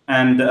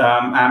 And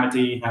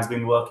Amity has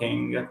been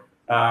working.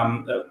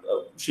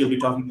 She'll be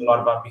talking a lot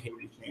about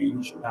behavior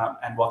change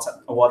and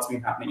what's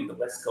been happening in the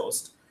West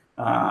Coast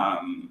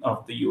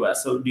of the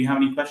U.S. So, do you have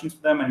any questions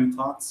for them? Any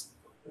thoughts?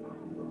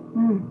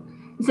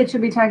 You said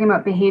she'll be talking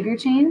about behavior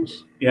change?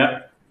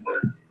 Yeah.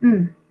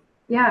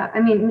 Yeah. I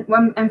mean,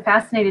 I'm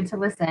fascinated to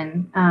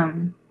listen.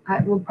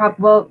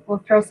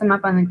 We'll throw some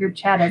up on the group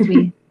chat as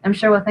we. I'm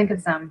sure we'll think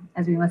of some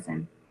as we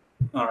listen.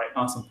 All right,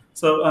 awesome.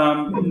 So,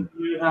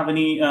 do you have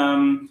any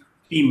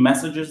key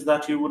messages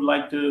that you would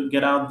like to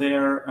get out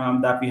there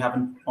that we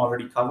haven't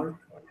already covered?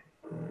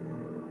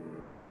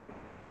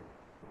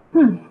 I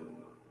don't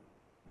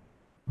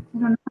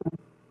know.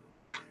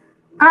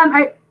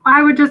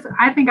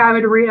 I think I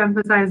would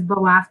re-emphasize the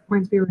last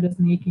points we were just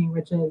making,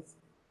 which is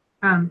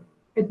at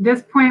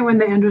this point when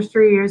the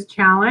industry is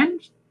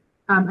challenged,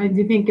 I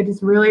do think it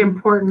is really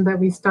important that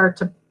we start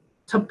to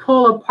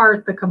pull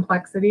apart the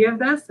complexity of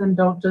this and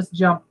don't just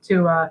jump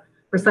to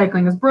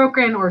recycling is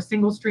broken or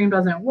single stream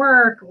doesn't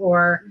work,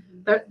 or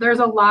there's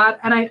a lot.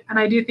 And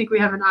I do think we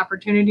have an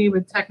opportunity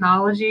with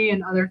technology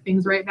and other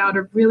things right now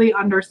to really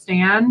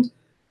understand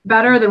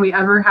better than we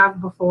ever have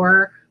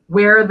before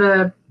where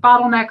the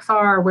bottlenecks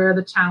are, where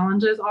the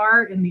challenges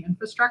are in the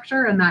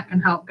infrastructure, and that can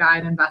help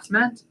guide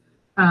investment.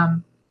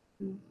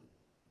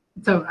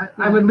 So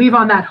I would leave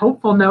on that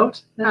hopeful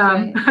note.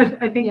 Right.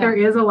 I think there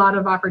is a lot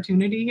of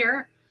opportunity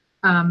here.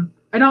 I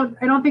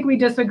don't think we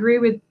disagree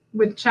with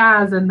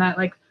Chaz in that,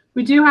 like,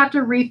 we do have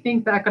to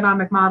rethink the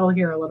economic model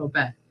here a little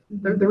bit.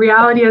 The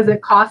reality is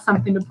it costs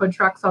something to put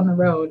trucks on the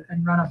road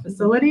and run a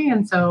facility,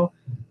 and so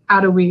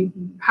how we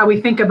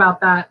think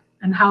about that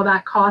and how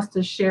that cost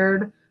is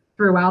shared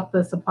throughout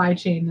the supply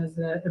chain is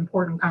an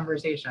important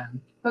conversation.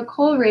 But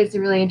Cole raised a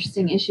really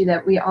interesting issue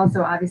that we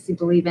also obviously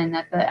believe in,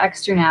 that the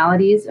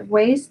externalities of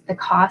waste, the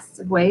costs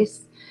of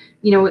waste,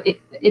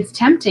 it's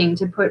tempting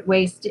to put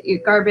waste,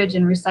 garbage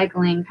and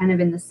recycling kind of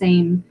in the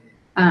same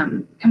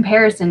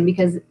comparison,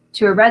 because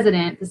to a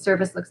resident, the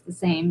service looks the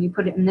same. You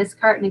put it in this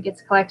cart and it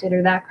gets collected,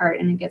 or that cart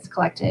and it gets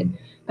collected.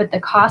 But the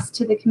cost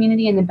to the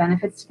community and the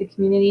benefits to the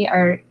community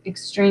are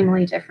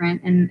extremely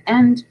different.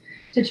 And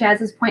to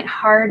Chaz's point,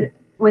 hard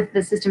with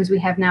the systems we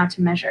have now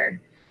to measure.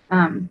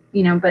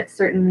 But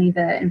certainly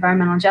the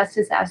environmental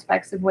justice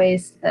aspects of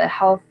waste, the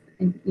health,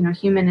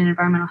 human and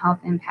environmental health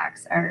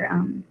impacts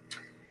are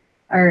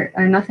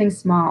nothing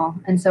small.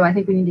 And so I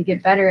think we need to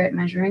get better at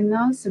measuring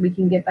those so we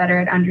can get better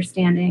at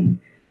understanding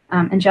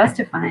and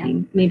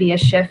justifying maybe a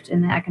shift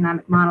in the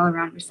economic model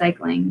around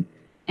recycling.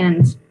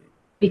 And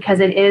because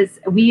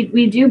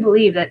we do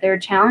believe that there are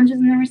challenges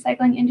in the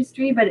recycling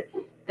industry, but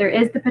there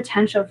is the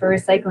potential for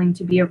recycling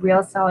to be a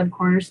real solid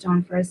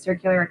cornerstone for a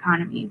circular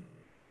economy,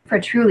 for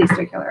a truly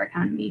circular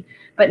economy.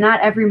 But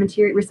not every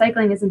material,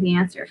 recycling isn't the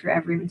answer for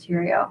every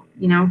material.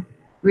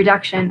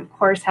 Reduction, of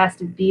course, has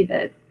to be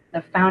the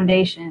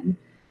foundation.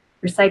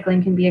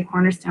 Recycling can be a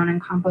cornerstone,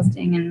 and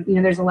composting,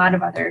 and there's a lot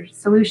of other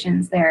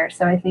solutions there.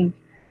 So I think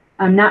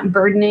not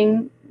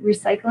burdening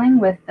recycling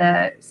with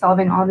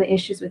solving all the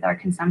issues with our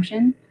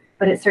consumption,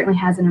 but it certainly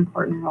has an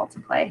important role to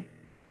play.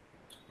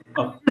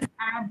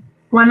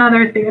 One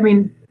other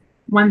thing,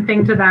 one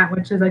thing to that,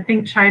 which is I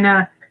think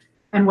China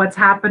and what's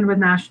happened with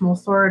National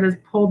Sword has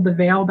pulled the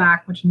veil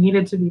back, which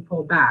needed to be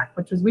pulled back,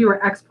 which is we were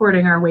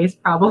exporting our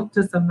waste problem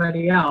to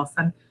somebody else.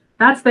 And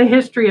that's the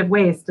history of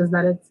waste, is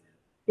that it's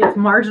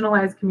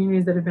marginalized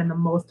communities that have been the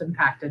most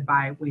impacted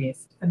by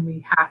waste. And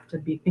we have to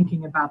be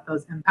thinking about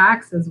those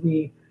impacts as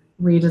we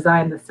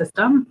redesign the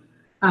system.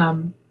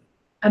 And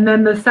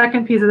then the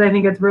second piece is I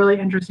think it's really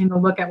interesting to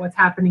look at what's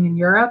happening in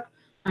Europe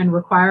and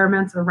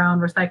requirements around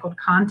recycled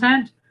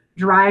content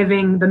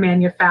driving the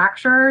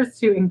manufacturers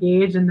to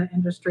engage in the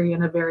industry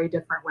in a very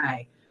different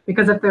way.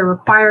 Because if they're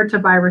required to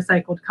buy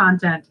recycled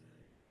content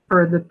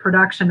for the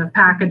production of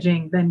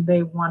packaging, then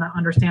they want to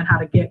understand how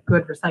to get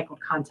good recycled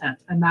content,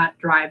 and that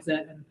drives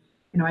it.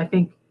 And I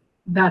think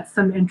that's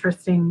some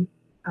interesting,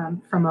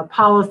 from a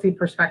policy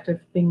perspective,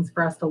 things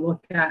for us to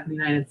look at in the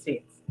United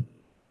States.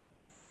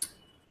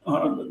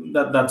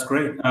 That's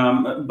great.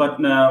 But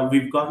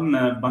we've gotten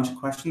a bunch of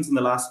questions in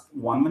the last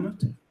 1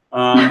 minute.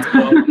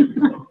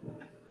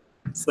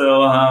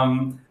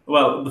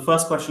 Well, the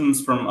first question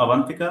is from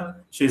Avantika.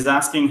 She's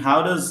asking,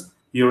 how does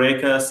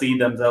Eureka see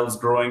themselves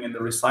growing in the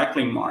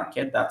recycling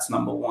market? That's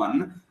number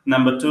one.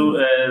 Number two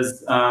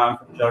is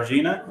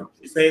Georgina.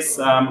 She says,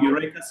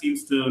 Eureka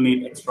seems to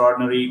need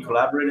extraordinary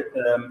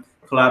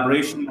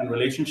collaboration and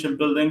relationship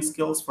building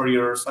skills for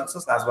your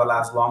success, as well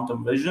as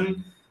long-term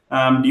vision.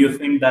 Do you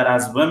think that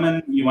as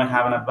women, you might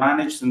have an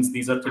advantage, since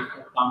these are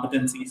typical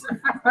competencies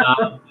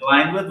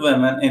aligned with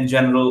women in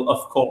general,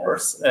 of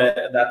course,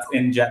 that's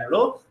in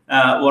general.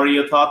 What are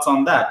your thoughts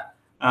on that?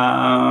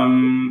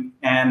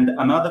 And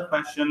another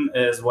question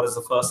is, what is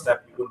the first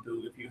step you would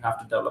do if you have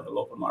to develop a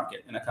local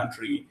market in a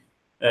country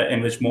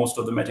in which most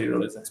of the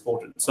material is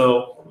exported?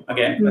 So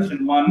again,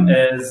 question one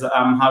is,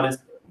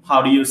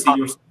 how do you see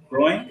yourself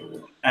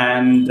growing?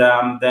 And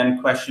then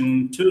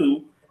question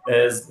two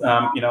is,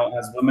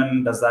 as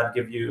women, does that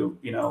give you,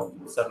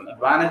 certain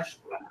advantage?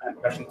 And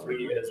question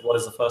three is, what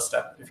is the first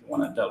step if you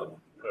want to develop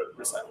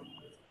recycling?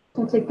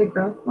 I'll take the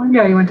growth one.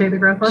 Yeah, you want to take the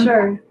growth one?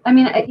 Sure. I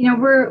mean,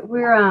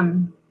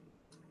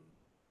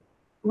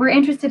 we're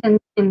interested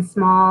in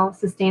small,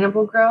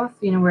 sustainable growth.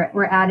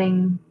 We're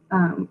adding,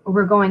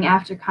 we're going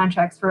after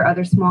contracts for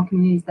other small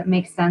communities that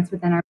make sense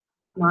within our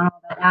model,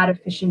 that add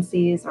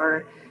efficiencies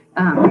or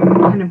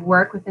kind of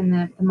work within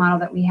the model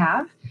that we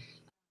have.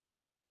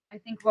 I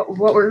think what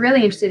we're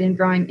really interested in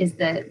growing is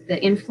the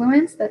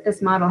influence that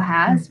this model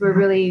has. We're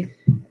really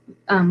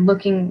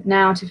looking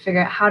now to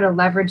figure out how to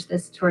leverage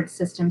this towards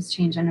systems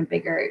change on a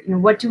bigger,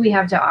 what do we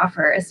have to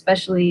offer,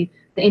 especially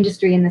the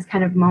industry in this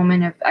kind of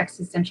moment of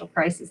existential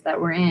crisis that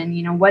we're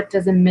in. What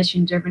does a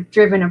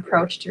mission-driven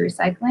approach to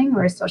recycling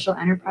or a social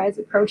enterprise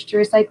approach to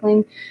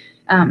recycling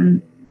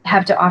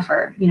have to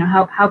offer?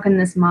 How can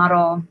this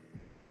model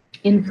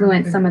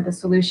influence some of the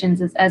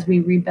solutions as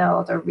we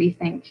rebuild or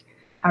rethink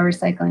how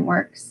recycling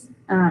works?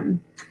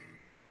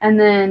 And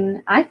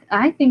then I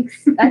think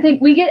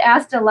we get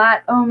asked a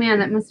lot, oh man,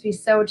 that must be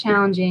so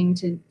challenging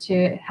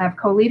to have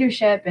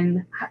co-leadership,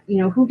 and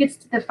who gets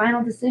to the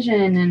final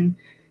decision, and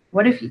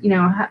what if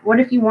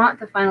you want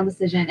the final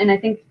decision? And I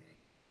think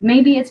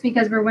maybe it's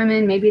because we're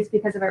women, maybe it's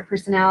because of our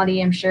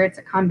personality. I'm sure it's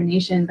a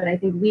combination, but I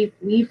think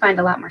we find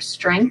a lot more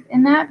strength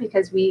in that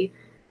because we,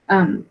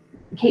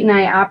 Kate and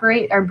I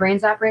our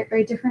brains operate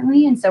very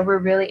differently, and so we're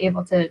really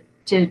able to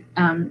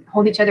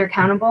hold each other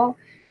accountable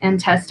and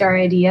test our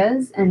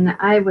ideas. And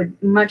I would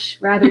much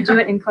rather do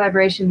it in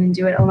collaboration than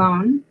do it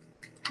alone.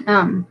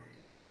 I'm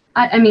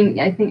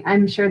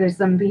sure there's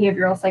some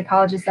behavioral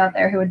psychologists out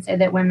there who would say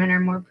that women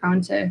are more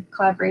prone to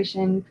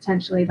collaboration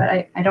potentially,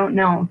 but I don't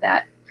know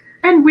that.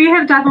 And we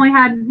have definitely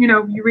had,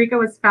 Eureka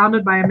was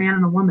founded by a man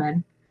and a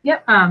woman.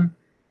 Yep.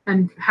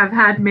 And have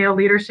had male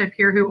leadership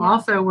here who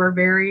also were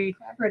very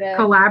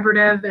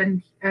collaborative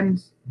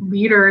and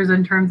leaders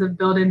in terms of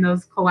building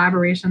those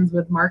collaborations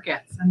with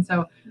markets. And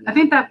so I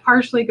think that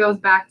partially goes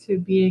back to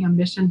being a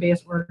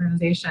mission-based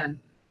organization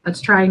that's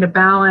trying to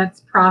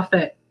balance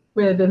profit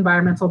with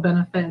environmental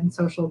benefit and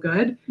social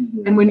good.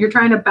 Mm-hmm. And when you're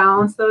trying to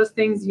balance those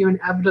things, you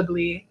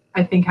inevitably,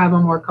 I think, have a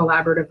more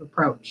collaborative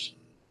approach.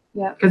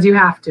 Yeah. Because you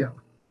have to.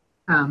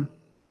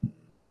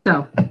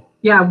 So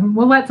yeah,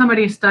 we'll let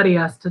somebody study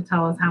us to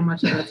tell us how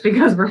much of it's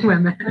because we're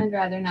women. I'd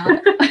rather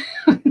not.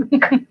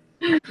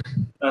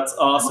 That's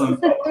awesome.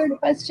 What was the third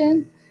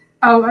question?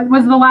 Oh,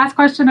 was the last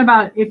question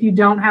about if you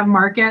don't have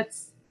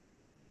markets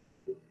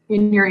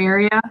in your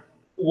area?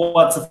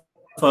 What's the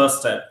first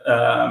step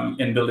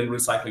in building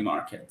recycling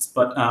markets?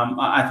 But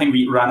I think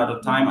we ran out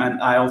of time,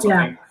 and I also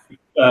think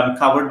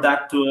covered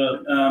that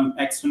to an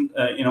extent,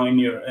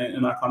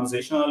 in our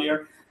conversation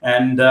earlier.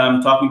 And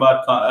talking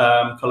about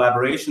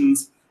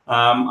collaborations,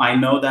 I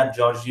know that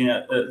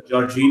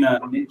Georgina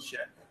Nietzsche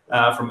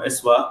from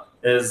ISWA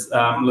is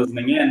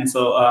listening in.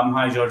 So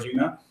hi,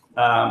 Georgina.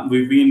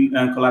 We've been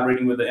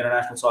collaborating with the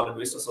International Solid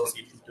Waste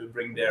Association to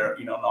bring their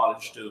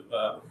knowledge to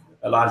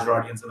a larger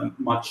audience in a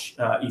much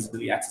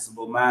easily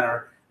accessible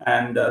manner.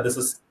 And this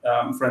is,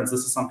 friends,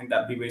 this is something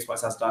that Big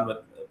Wastewise has done with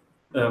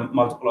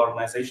multiple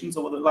organizations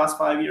over the last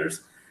 5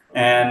 years.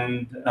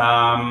 And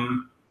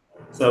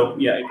so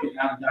yeah, if you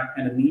have that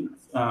kind of need,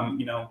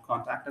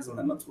 contact us and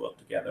then let's work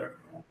together.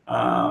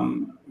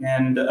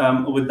 And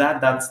with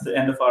that, that's the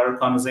end of our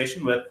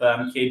conversation with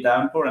Kate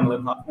Davenport and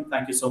Lynn Hoffman.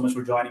 Thank you so much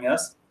for joining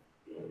us.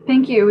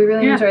 Thank you. We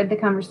really enjoyed the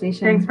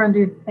conversation. Thanks,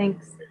 Randu.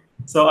 Thanks.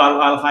 So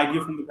I'll hide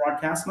you from the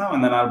broadcast now,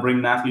 and then I'll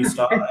bring Natalie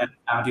Starr and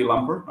Andy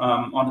Lumper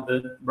onto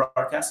the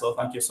broadcast. So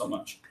thank you so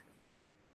much.